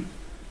electricity.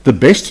 The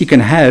best you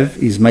can have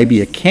is maybe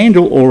a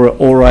candle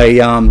or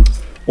a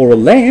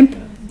lamp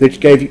that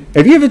gave you.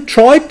 Have you ever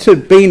tried to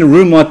be in a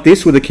room like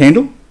this with a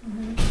candle?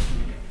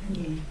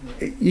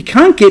 You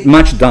can't get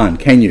much done,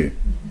 can you?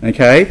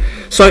 Okay?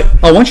 So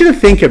I want you to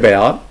think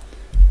about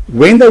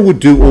when they would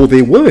do all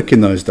their work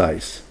in those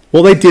days.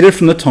 Well, they did it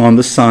from the time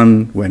the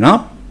sun went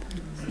up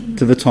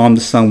to the time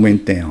the sun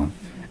went down.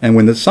 And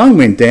when the sun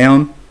went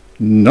down,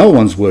 no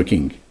one's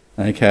working.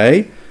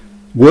 Okay?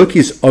 Work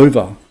is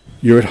over.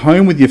 You're at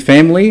home with your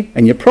family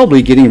and you're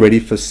probably getting ready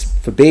for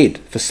bed,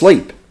 for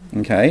sleep,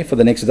 okay, for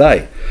the next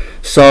day.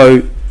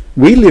 So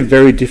we live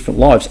very different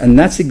lives, and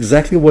that's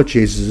exactly what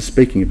Jesus is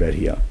speaking about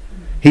here.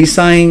 He's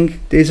saying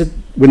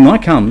when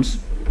night comes,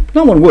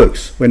 no one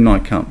works when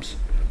night comes.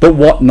 But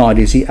what night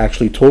is he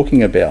actually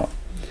talking about?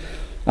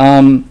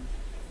 If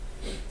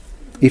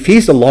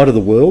he's the light of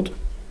the world,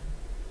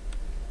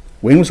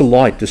 when was the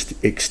light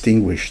just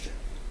extinguished?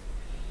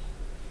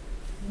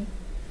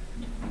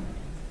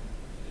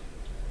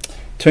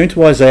 Turn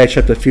to Isaiah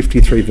chapter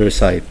 53, verse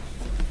 8.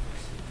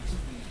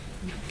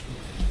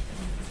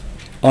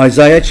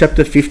 Isaiah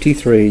chapter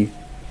 53,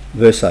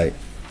 verse 8.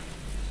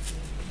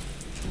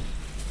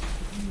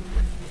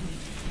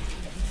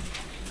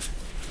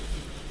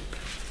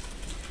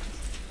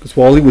 Because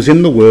while he was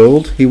in the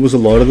world, he was the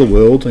light of the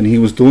world, and he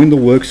was doing the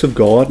works of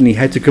God, and he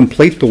had to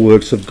complete the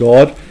works of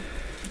God.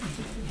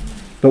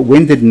 But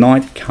when did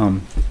night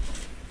come?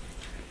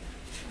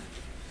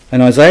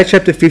 And Isaiah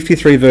chapter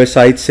 53 verse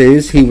 8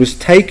 says, "He was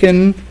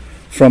taken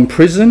from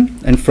prison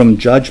and from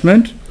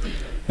judgment,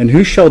 and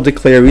who shall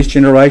declare his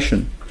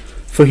generation?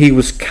 For he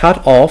was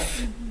cut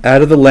off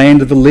out of the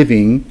land of the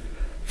living,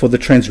 for the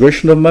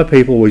transgression of my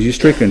people was he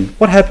stricken."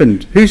 What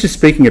happened? Who's he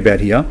speaking about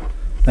here?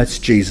 That's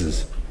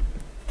Jesus.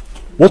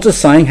 What's the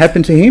saying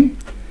happened to him?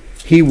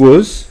 He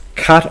was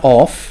cut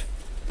off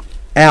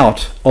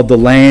out of the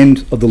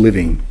land of the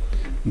living.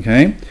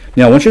 Okay?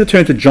 Now I want you to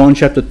turn to John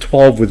chapter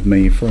 12 with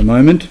me for a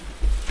moment.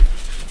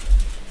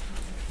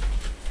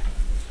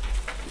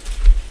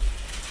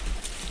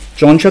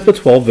 John chapter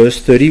 12, verse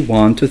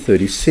 31 to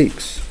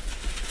 36.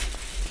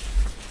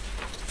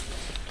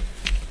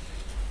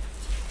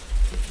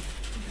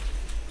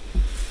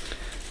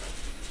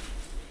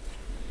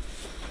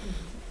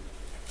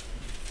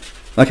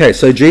 Okay,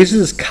 so Jesus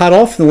is cut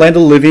off in the land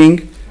of the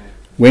living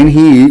when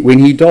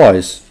he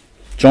dies.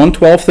 John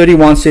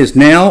 12:31 says,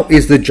 "Now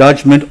is the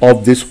judgment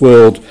of this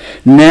world.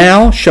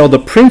 Now shall the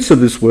prince of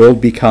this world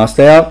be cast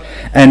out.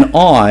 And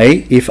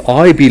I, if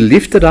I be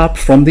lifted up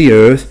from the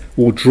earth,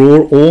 will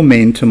draw all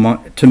men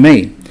to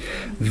me."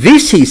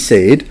 This he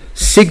said,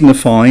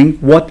 signifying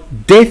what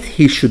death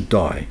he should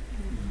die.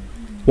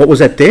 What was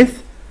that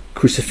death?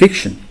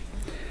 Crucifixion.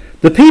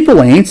 The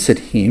people answered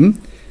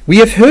him, "We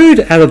have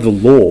heard out of the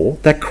law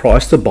that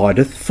Christ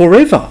abideth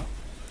forever.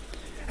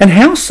 And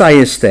how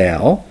sayest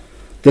thou,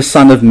 the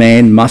Son of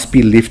Man must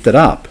be lifted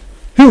up?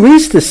 Who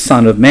is this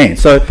Son of Man?"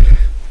 So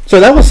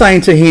they were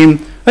saying to him,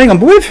 "Hang on,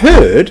 but we've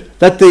heard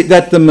that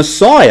the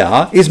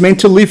Messiah is meant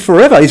to live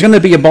forever. He's going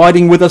to be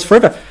abiding with us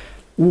forever.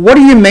 What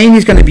do you mean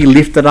he's going to be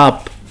lifted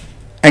up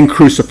and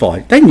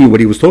crucified?" They knew what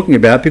he was talking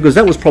about, because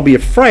that was probably a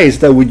phrase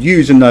they would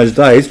use in those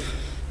days.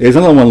 There's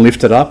another one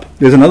lifted up.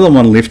 There's another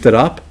one lifted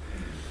up.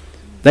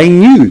 They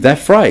knew that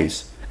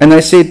phrase. And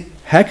they said,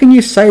 "How can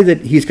you say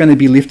that he's going to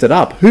be lifted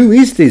up? Who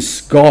is this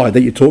guy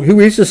that you talk?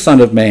 Who is the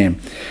Son of Man?"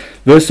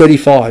 Verse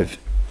 35.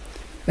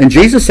 "And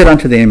Jesus said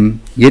unto them,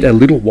 Yet a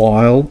little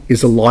while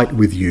is the light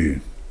with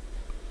you.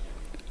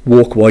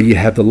 walk while ye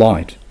have the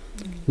light,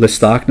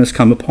 lest darkness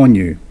come upon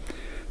you.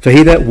 For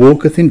he that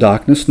walketh in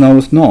darkness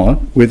knoweth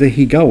not whither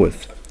he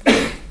goeth.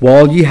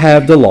 While ye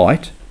have the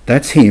light,"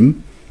 that's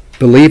him,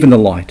 "believe in the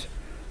light,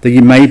 that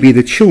ye may be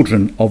the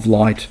children of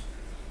light."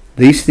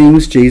 These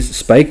things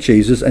spake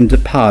Jesus, and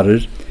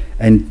departed,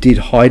 and did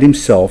hide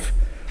himself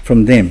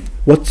from them.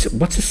 What's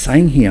it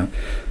saying here?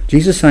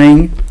 Jesus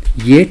saying,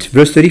 yet,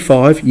 verse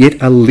 35, "Yet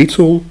a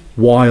little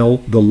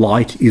while the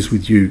light is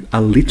with you."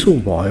 A little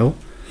while?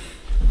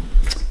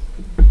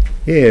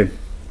 Yeah,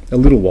 a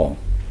little while.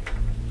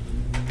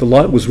 The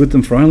light was with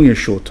them for only a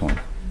short time.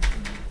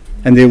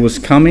 And there was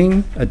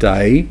coming a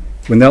day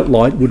when that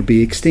light would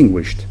be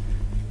extinguished,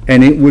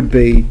 and it would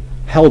be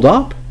held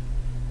up,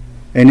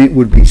 and it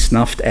would be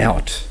snuffed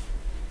out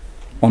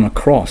on a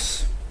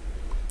cross.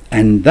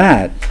 And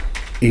that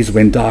is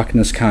when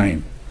darkness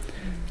came.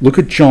 Look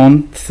at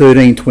John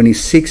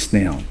 13:26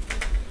 now.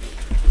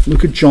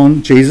 Look at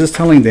John, Jesus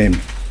telling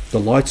them, the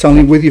light's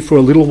only with you for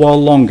a little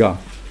while longer.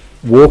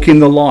 Walk in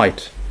the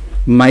light.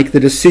 Make the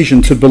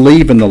decision to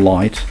believe in the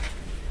light.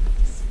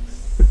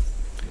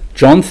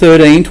 John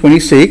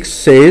 13:26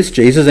 says,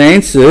 Jesus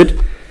answered,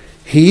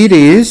 "He it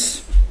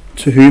is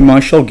to whom I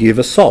shall give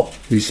a sop."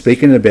 He's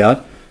speaking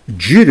about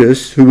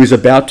Judas, who is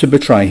about to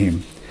betray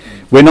him.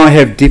 "When I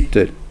have dipped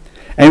it."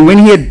 And when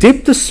he had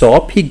dipped the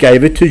sop, he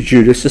gave it to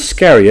Judas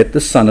Iscariot,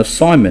 the son of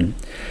Simon.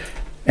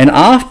 And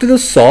after the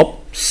sop,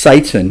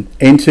 Satan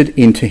entered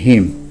into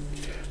him.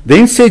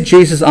 Then said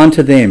Jesus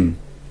unto them,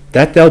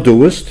 "That thou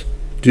doest,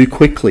 do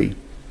quickly."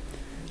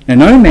 And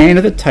no man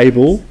at the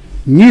table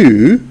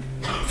knew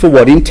for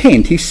what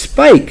intent he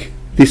spake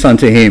this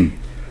unto him.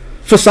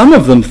 For some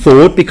of them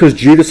thought, because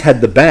Judas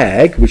had the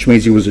bag, which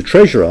means he was a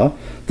treasurer,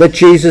 that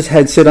Jesus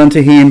had said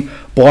unto him,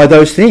 "Buy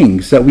those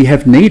things that we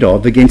have need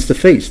of against the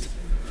feast,"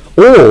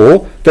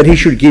 or that he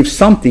should give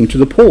something to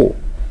the poor.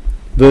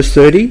 Verse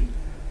 30,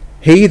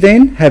 "He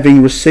then,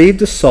 having received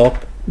the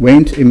sop,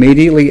 went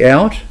immediately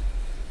out."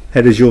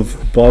 How does your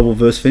Bible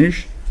verse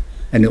finish?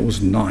 "And it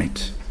was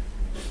night."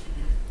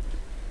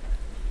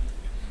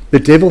 The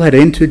devil had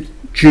entered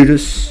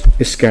Judas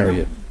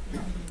Iscariot.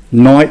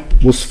 Night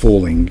was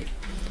falling.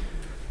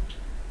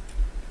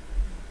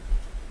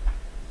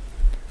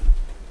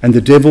 And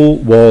the devil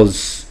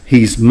was,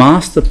 his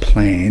master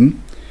plan,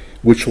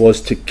 which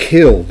was to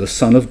kill the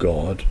Son of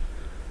God,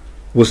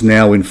 was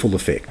now in full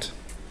effect.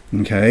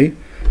 Okay?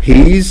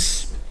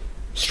 His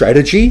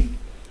strategy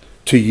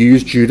to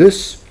use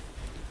Judas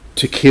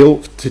to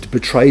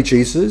betray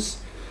Jesus,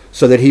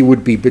 so that he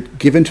would be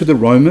given to the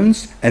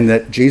Romans and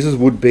that Jesus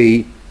would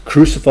be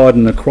crucified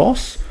on the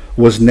cross,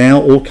 was now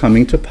all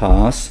coming to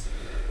pass,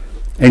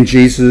 and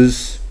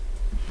Jesus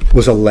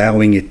was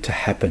allowing it to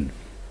happen.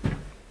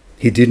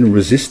 He didn't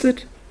resist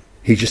it,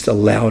 he just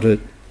allowed it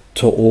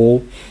to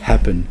all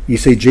happen. You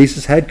see,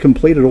 Jesus had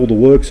completed all the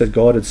works that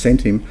God had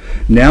sent him.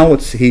 Now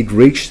he'd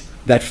reached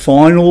that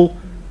final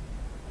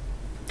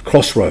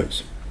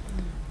crossroads,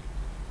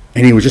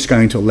 and he was just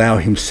going to allow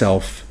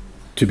himself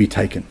to be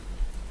taken.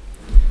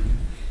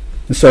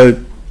 And so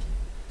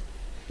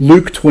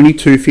Luke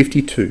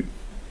 22:52.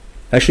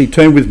 Actually,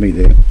 turn with me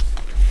there.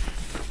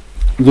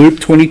 Luke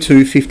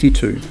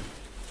 22:52.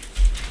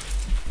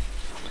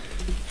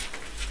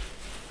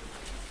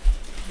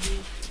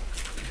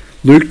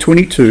 Luke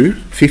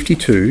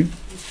 22:52.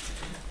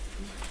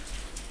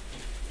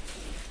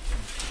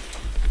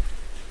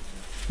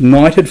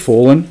 Night had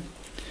fallen.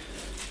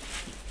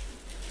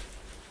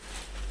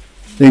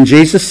 Then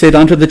Jesus said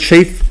unto the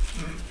chief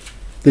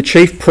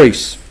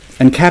priests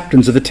and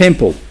captains of the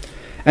temple,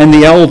 and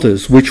the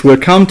elders which were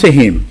come to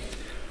him,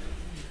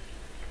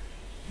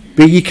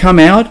 "Be ye come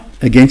out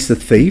against the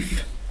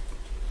thief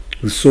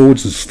with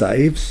swords and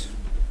staves?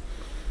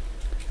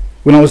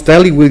 When I was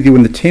daily with you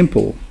in the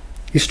temple,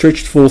 you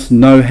stretched forth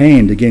no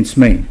hand against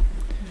me.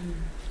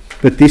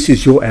 But this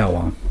is your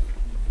hour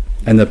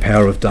and the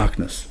power of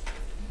darkness."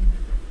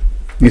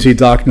 You see,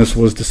 darkness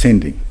was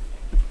descending.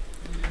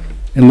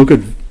 And look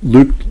at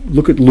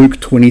Luke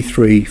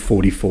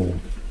 23:44.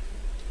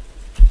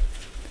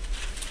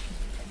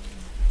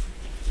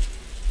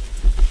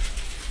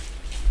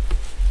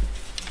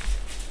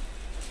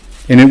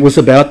 "And it was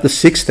about the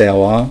 6th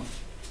hour,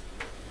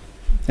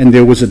 and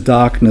there was a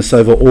darkness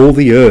over all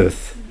the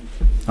earth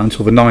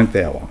until the 9th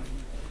hour.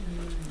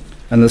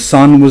 And the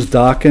sun was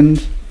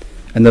darkened,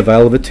 and the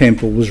veil of the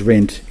temple was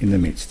rent in the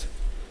midst."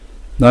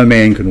 No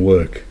man can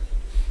work.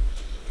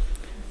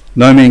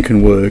 No man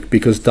can work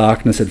because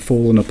darkness had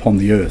fallen upon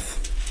the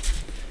earth.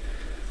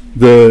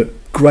 The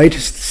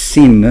greatest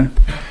sin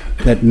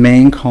that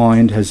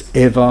mankind has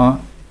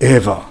ever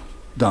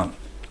done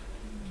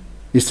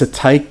is to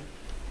take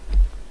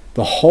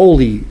the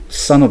holy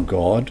Son of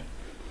God,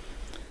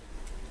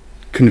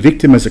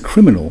 convict him as a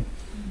criminal,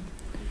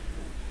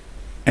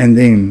 and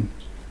then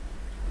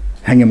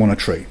hang him on a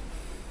tree.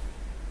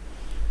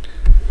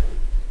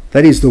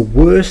 That is the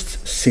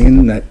worst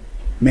sin that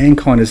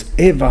mankind has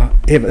ever.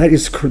 That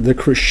is the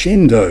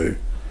crescendo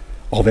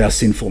of our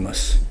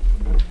sinfulness.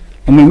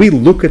 I mean, we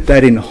look at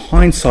that in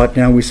hindsight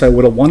now, we say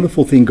what a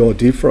wonderful thing God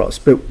did for us.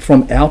 But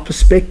from our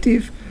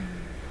perspective,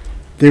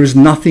 There is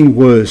nothing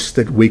worse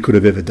that we could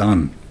have ever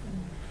done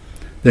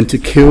than to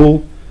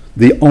kill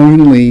the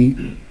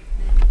only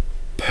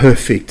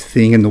perfect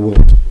thing in the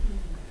world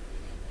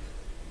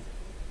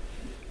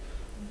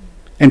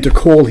and to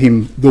call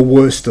him the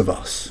worst of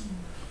us.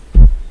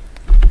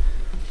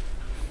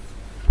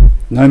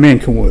 No man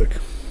can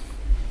work.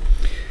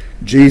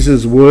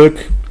 Jesus'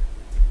 work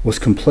was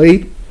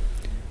complete.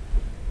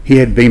 He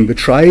had been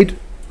betrayed.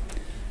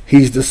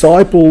 His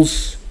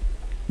disciples,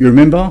 you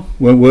remember,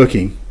 weren't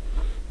working.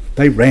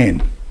 They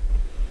ran.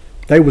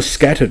 They were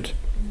scattered.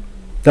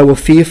 They were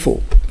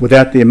fearful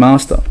without their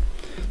master.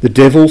 The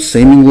devil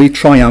seemingly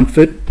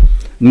triumphant.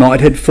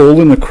 Night had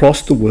fallen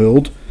across the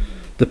world.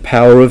 The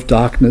power of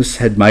darkness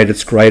had made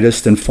its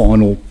greatest and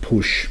final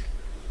push.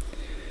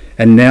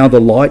 And now the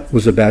light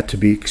was about to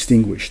be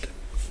extinguished.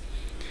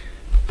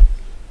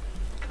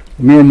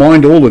 Let me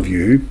remind all of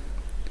you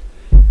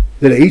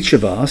that each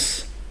of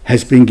us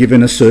has been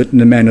given a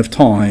certain amount of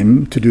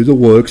time to do the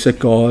works that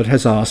God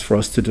has asked for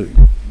us to do.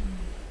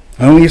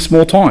 Only a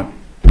small time.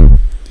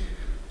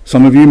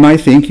 Some of you may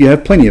think you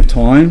have plenty of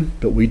time,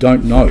 but we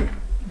don't know.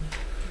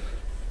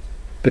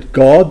 But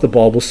God, the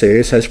Bible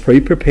says, has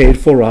pre-prepared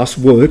for us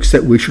works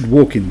that we should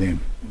walk in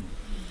them.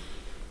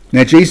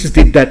 Now, Jesus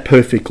did that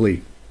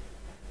perfectly.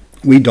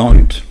 We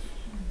don't.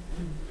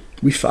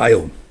 We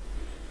fail.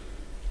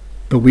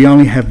 But we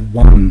only have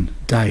one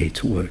day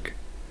to work.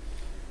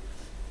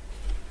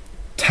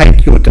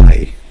 Take your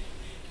day.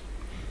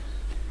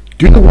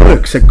 Do the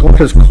works that God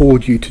has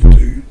called you to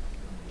do.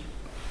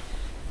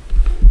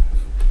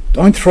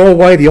 Don't throw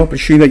away the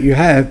opportunity that you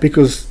have,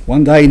 because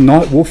one day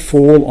night will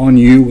fall on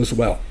you as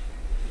well.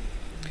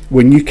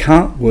 When you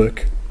can't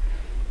work.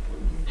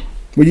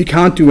 When you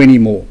can't do any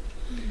more.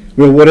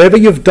 Well, whatever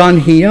you've done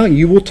here,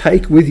 you will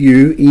take with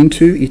you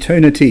into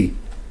eternity.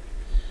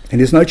 And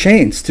there's no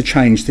chance to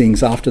change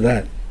things after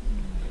that.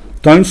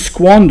 Don't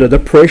squander the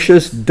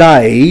precious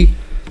day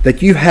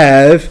that you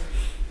have,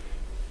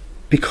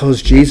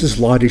 because Jesus'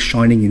 light is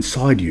shining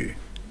inside you.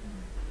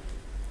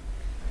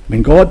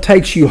 When God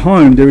takes you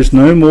home, there is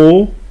no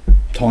more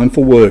time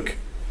for work.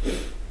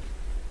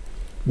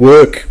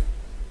 Work,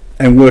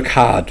 and work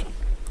hard.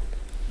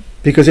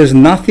 Because there's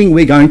nothing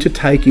we're going to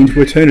take into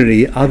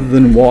eternity other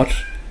than what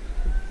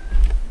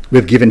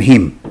we've given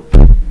him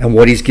and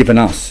what he's given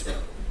us.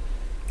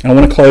 And I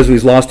want to close with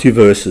these last two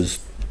verses.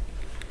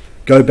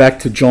 Go back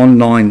to John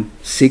 9,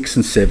 6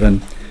 and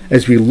 7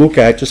 as we look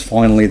at just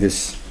finally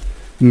this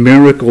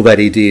miracle that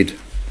he did.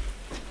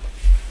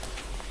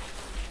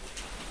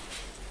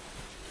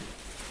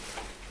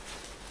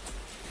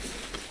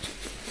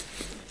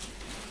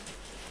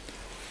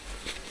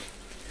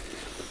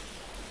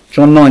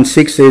 John 9,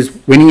 6 says,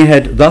 when he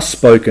had thus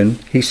spoken,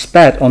 he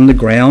spat on the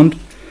ground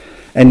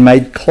and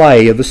made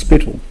clay of the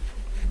spittle.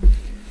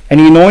 And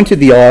he anointed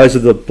the eyes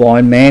of the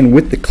blind man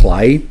with the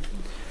clay,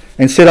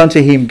 and said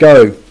unto him,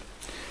 Go,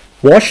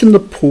 wash in the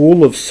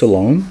pool of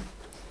Siloam,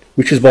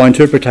 which is by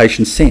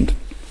interpretation sent.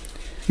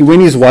 He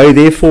went his way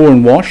therefore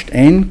and washed,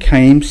 and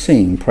came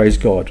seeing. Praise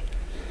God.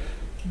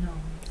 No.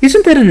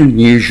 Isn't that an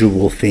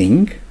unusual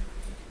thing?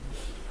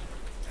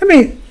 I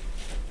mean,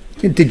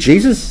 did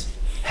Jesus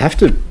have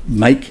to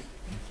make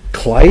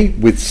clay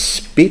with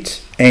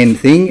spit and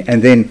thing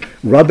and then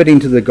rub it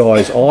into the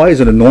guy's eyes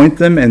and anoint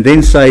them and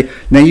then say,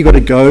 now you've got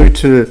to go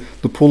to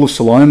the pool of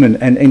Siloam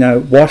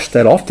and wash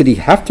that off? Did he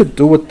have to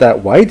do it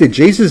that way? Did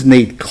Jesus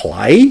need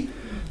clay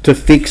to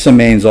fix a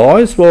man's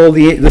eyes? Well,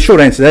 the short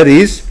answer to that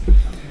is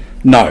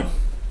no,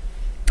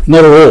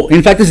 not at all.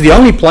 In fact, this is the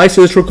only place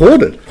that it's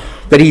recorded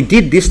that he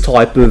did this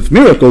type of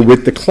miracle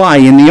with the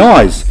clay in the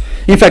eyes.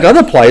 In fact,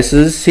 other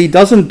places he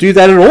doesn't do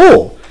that at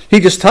all. He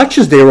just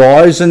touches their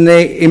eyes and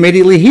they're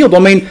immediately healed. I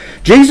mean,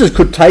 Jesus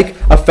could take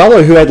a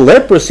fellow who had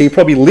leprosy,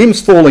 probably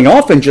limbs falling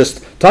off, and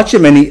just touch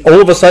him, and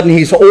all of a sudden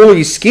all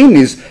his skin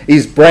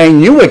is brand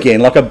new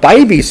again, like a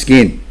baby's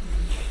skin.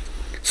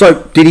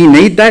 So did he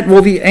need that?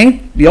 Well,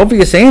 the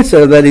obvious answer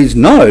to that is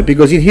no,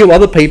 because he'd heal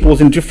other people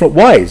in different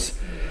ways.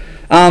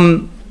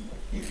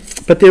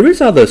 But there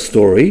is other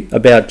story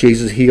about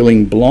Jesus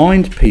healing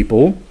blind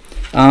people.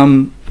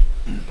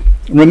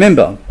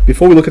 Remember,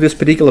 before we look at this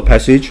particular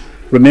passage,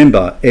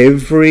 remember,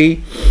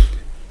 every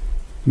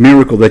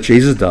miracle that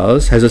Jesus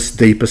does has a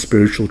deeper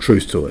spiritual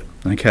truth to it,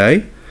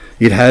 okay?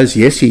 It has,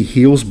 yes, he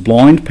heals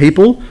blind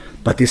people,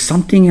 but there's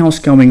something else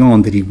going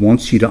on that he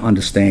wants you to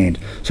understand.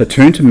 So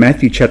turn to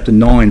Matthew chapter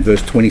 9,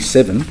 verse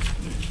 27.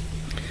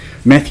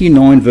 Matthew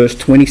 9, verse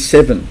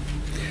 27.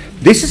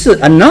 This is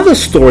another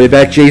story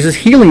about Jesus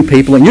healing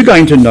people, and you're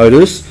going to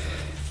notice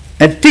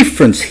a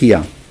difference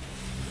here.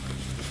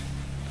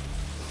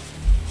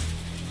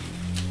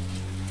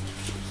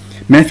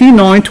 Matthew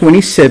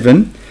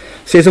 9:27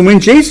 says, And when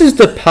Jesus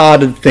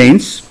departed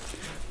thence,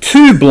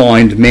 2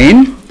 blind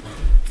men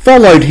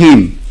followed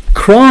him,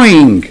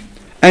 crying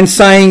and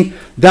saying,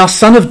 Thou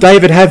Son of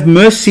David, have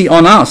mercy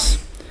on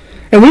us.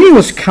 And when he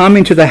was come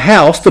into the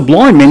house, the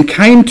blind men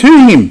came to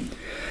him.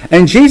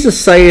 And Jesus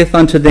saith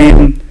unto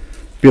them,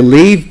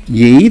 Believe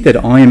ye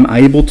that I am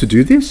able to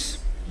do this?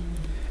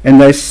 And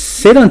they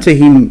said unto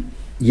him,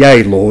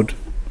 Yea, Lord.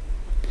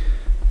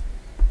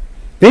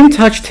 Then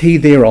touched he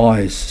their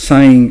eyes,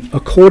 saying,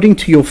 According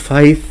to your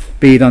faith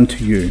be it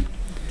unto you.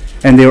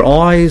 And their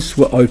eyes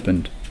were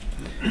opened.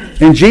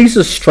 And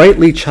Jesus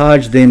straightly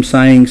charged them,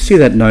 saying, See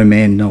that no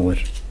man know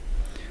it.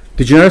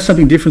 Did you notice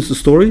something different to the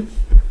story?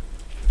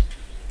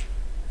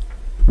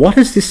 What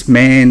has this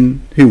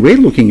man who we're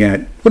looking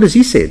at, what has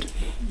he said?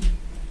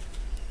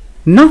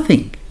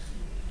 Nothing.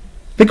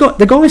 The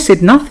guy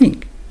said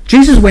nothing.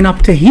 Jesus went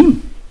up to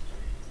him.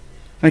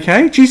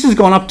 Okay, Jesus has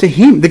gone up to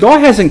him. The guy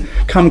hasn't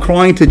come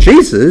crying to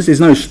Jesus. There's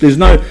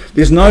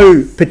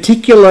no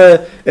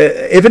particular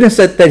evidence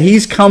that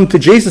he's come to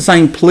Jesus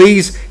saying,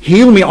 "Please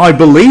heal me. I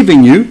believe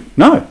in you."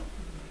 No.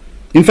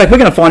 In fact, we're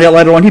going to find out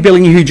later on he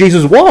barely knew who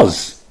Jesus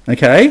was.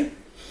 Okay,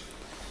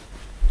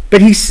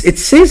 but it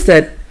says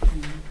that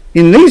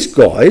in these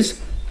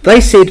guys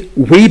they said,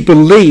 "We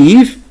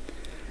believe,"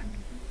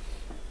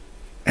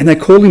 and they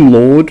call him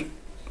Lord,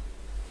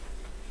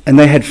 and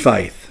they had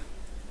faith.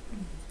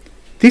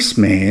 This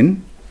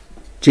man,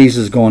 Jesus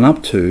has gone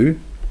up to,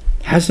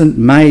 hasn't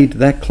made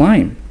that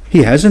claim.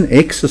 He hasn't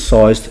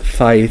exercised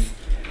faith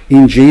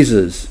in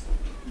Jesus.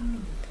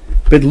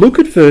 But look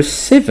at verse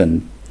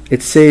 7.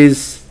 It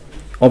says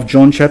of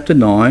John chapter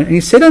 9, and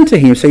he said unto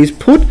him, so he's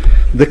put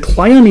the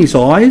clay on his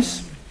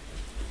eyes,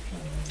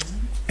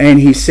 and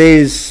he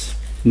says,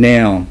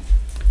 now,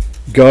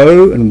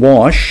 go and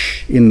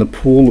wash in the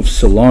pool of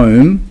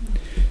Siloam,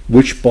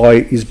 which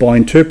is by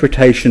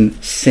interpretation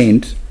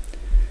sent.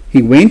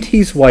 He went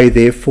his way,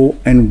 therefore,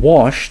 and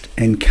washed,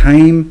 and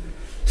came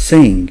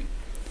seeing.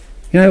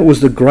 You know, it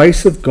was the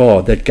grace of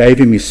God that gave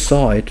him his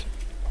sight,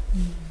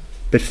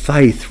 but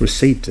faith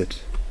received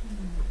it.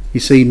 You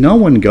see, no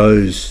one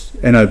goes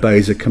and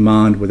obeys a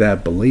command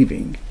without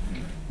believing.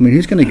 I mean,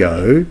 who's going to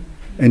go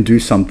and do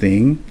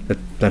something that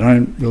they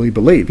don't really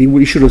believe?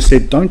 He should have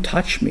said, don't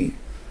touch me.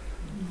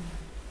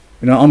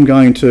 You know, I'm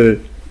going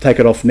to take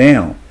it off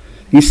now.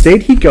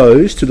 Instead, he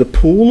goes to the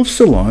pool of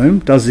Siloam,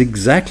 does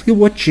exactly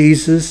what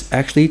Jesus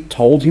actually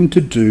told him to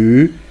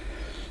do,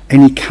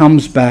 and he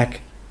comes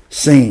back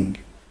seeing.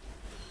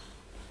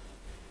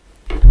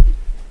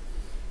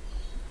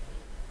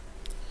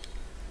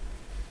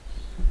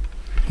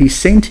 He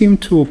sent him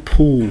to a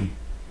pool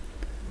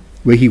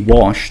where he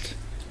washed,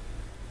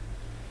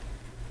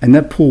 and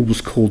that pool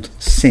was called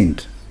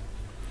Sent.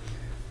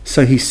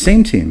 So he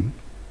sent him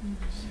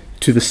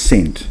to the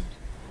Sent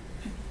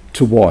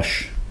to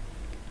wash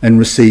and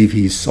receive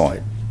his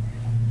sight.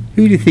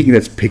 Who do you think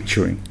that's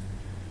picturing?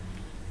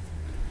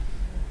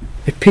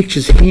 It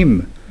pictures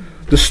him.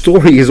 The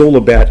story is all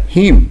about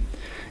him.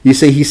 You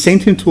see, he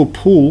sent him to a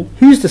pool.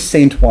 Who's the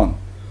sent one?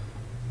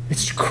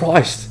 It's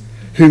Christ,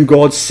 whom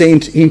God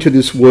sent into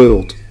this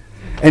world.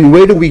 And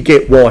where do we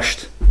get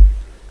washed?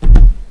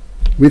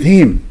 With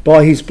him,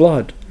 by his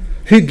blood.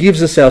 Who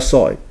gives us our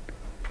sight?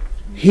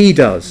 He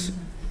does.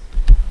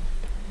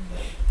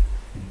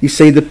 You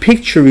see, the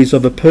picture is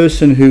of a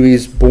person who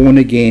is born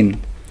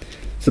again.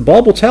 The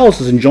Bible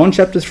tells us in John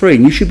chapter 3,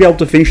 and you should be able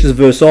to finish this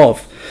verse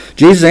off.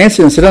 Jesus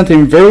answered and said unto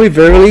him, verily,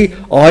 verily,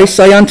 I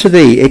say unto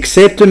thee,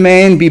 except a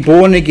man be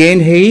born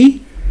again,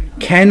 he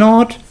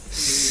cannot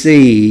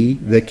see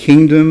the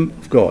kingdom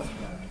of God.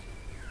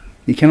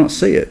 He cannot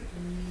see it.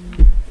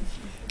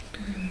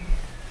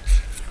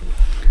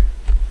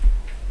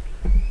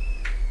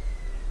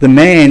 The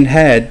man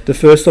had the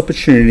first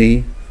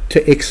opportunity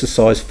to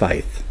exercise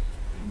faith.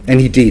 And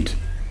he did.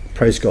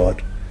 Praise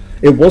God.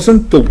 It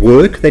wasn't the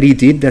work that he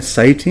did that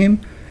saved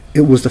him.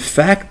 It was the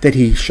fact that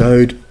he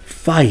showed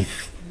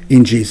faith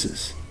in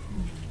Jesus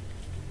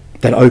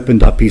that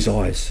opened up his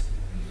eyes.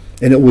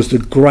 And it was the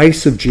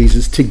grace of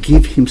Jesus to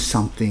give him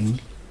something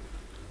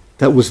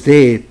that was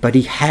there, but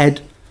he had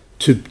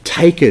to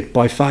take it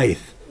by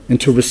faith and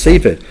to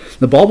receive it.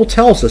 The Bible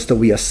tells us that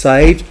we are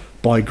saved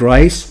by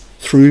grace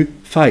through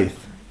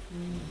faith.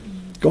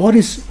 God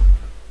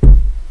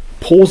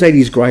pours out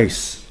his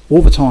grace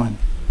all the time.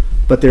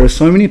 But there are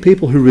so many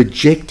people who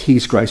reject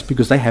his grace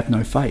because they have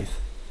no faith.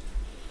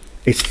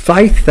 It's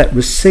faith that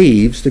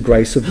receives the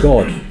grace of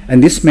God.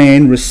 And this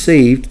man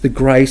received the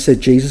grace that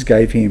Jesus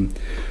gave him.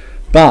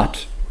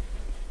 But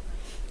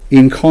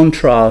in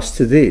contrast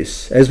to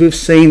this, as we've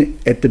seen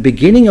at the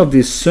beginning of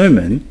this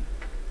sermon,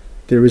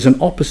 there is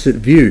an opposite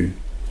view.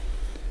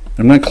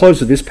 I'm going to close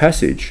with this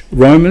passage.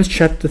 Romans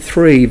chapter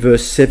 3,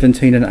 verse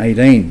 17 and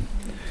 18.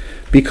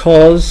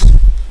 Because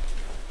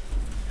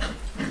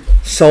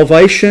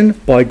salvation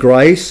by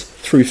grace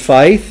through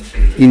faith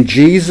in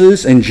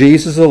Jesus and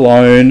Jesus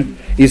alone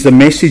is the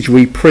message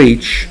we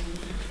preach.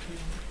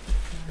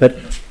 But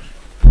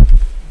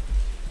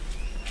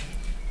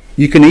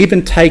you can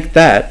even take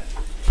that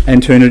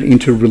and turn it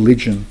into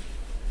religion.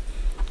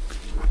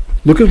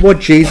 Look at what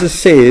Jesus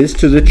says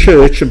to the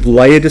church of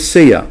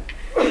Laodicea.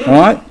 All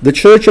right? The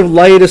church of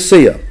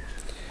Laodicea.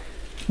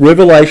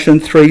 Revelation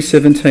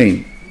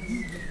 3:17.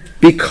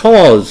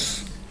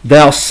 Because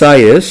thou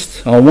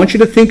sayest, I want you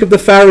to think of the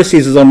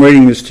Pharisees as I'm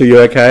reading this to you,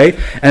 okay?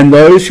 And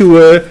those who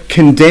were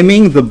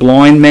condemning the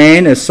blind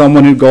man as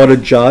someone who God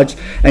had judged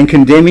and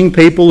condemning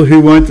people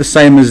who weren't the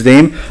same as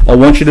them, I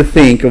want you to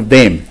think of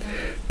them.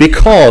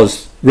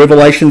 Because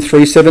Revelation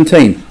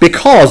 3:17.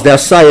 Because thou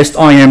sayest,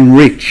 I am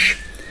rich,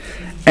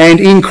 and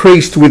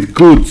increased with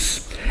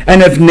goods,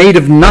 and have need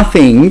of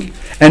nothing,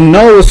 and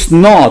knowest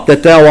not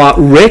that thou art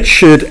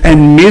wretched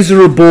and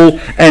miserable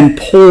and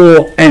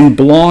poor and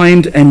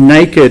blind and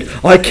naked.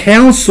 I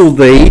counsel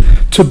thee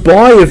to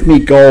buy of me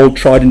gold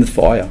tried in the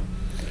fire,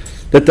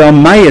 that thou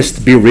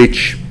mayest be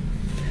rich,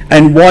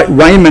 and white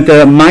raiment,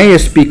 that thou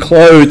mayest be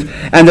clothed,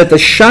 and that the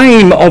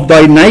shame of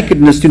thy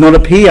nakedness do not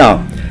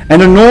appear.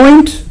 And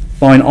anoint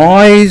thine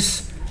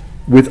eyes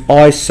with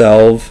eye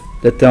salve,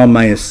 that thou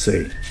mayest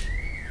see.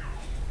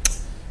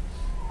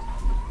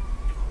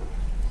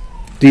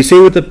 Do you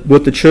see what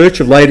the church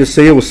of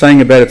Laodicea was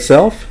saying about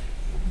itself?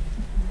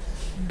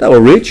 They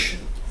were rich,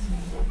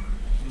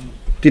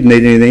 didn't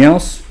need anything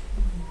else.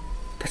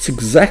 That's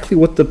exactly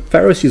what the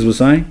Pharisees were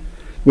saying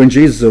when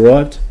Jesus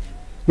arrived.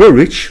 We're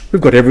rich,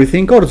 we've got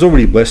everything, God has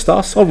already blessed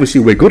us,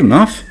 obviously we're good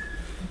enough.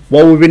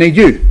 Why would we need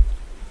you?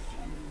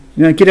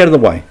 Get out of the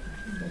way,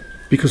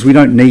 because we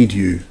don't need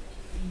you.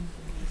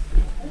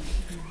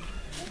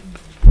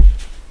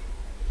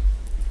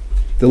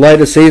 The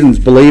Laodiceans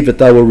believed that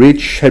they were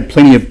rich, had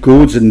plenty of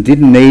goods and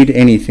didn't need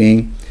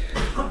anything,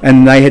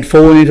 and they had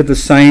fallen into the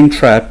same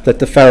trap that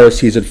the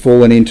Pharisees had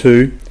fallen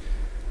into,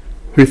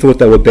 who thought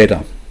they were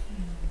better.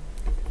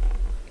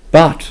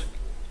 But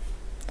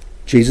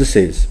Jesus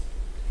says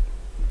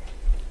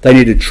they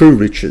needed true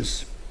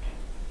riches,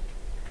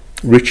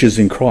 riches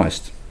in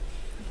Christ.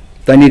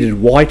 They needed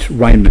white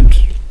raiment,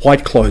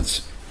 white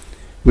clothes,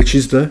 which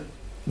is the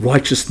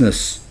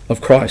righteousness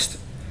of Christ.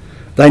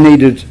 They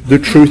needed the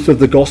truth of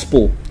the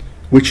gospel,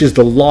 which is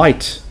the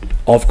light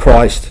of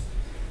Christ.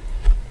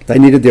 They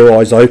needed their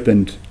eyes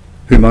opened,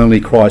 whom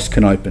only Christ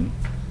can open.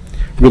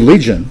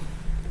 Religion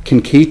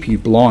can keep you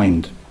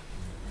blind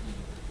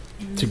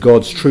to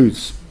God's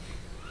truths.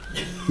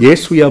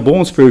 Yes, we are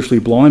born spiritually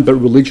blind, but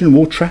religion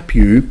will trap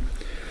you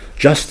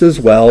just as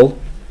well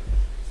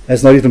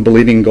as not even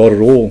believing in God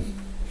at all.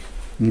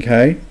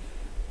 Okay?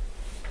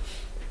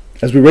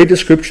 As we read the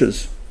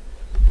scriptures,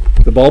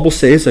 the Bible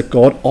says that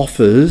God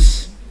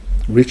offers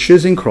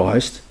riches in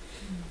Christ,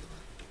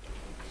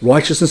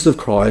 righteousness of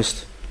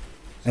Christ,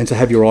 and to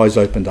have your eyes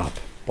opened up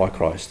by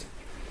Christ.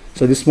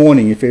 So this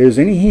morning, if there is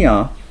any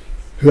here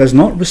who has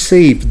not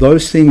received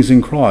those things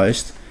in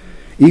Christ,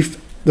 if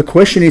the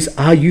question is,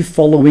 are you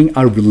following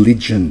a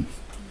religion?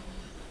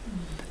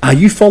 Are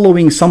you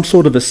following some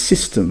sort of a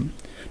system?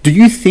 Do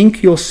you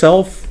think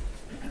yourself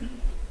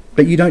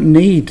that you don't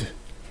need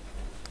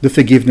the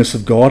forgiveness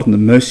of God and the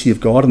mercy of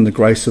God and the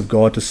grace of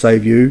God to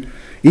save you?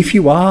 If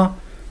you are,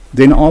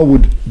 then I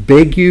would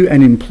beg you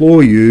and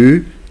implore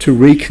you to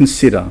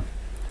reconsider.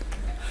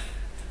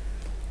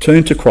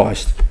 Turn to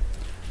Christ.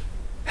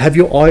 Have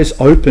your eyes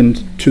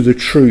opened to the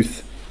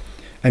truth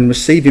and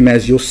receive him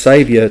as your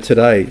Saviour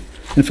today.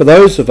 And for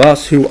those of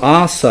us who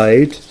are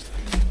saved,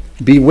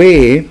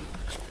 beware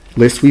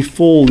lest we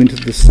fall into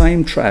the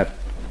same trap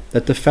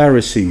that the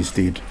Pharisees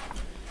did.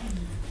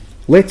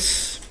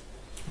 Let's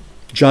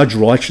judge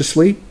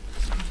righteously,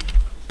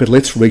 but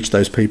let's reach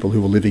those people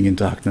who are living in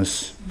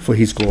darkness for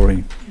his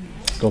glory.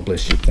 God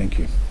bless you. Thank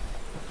you.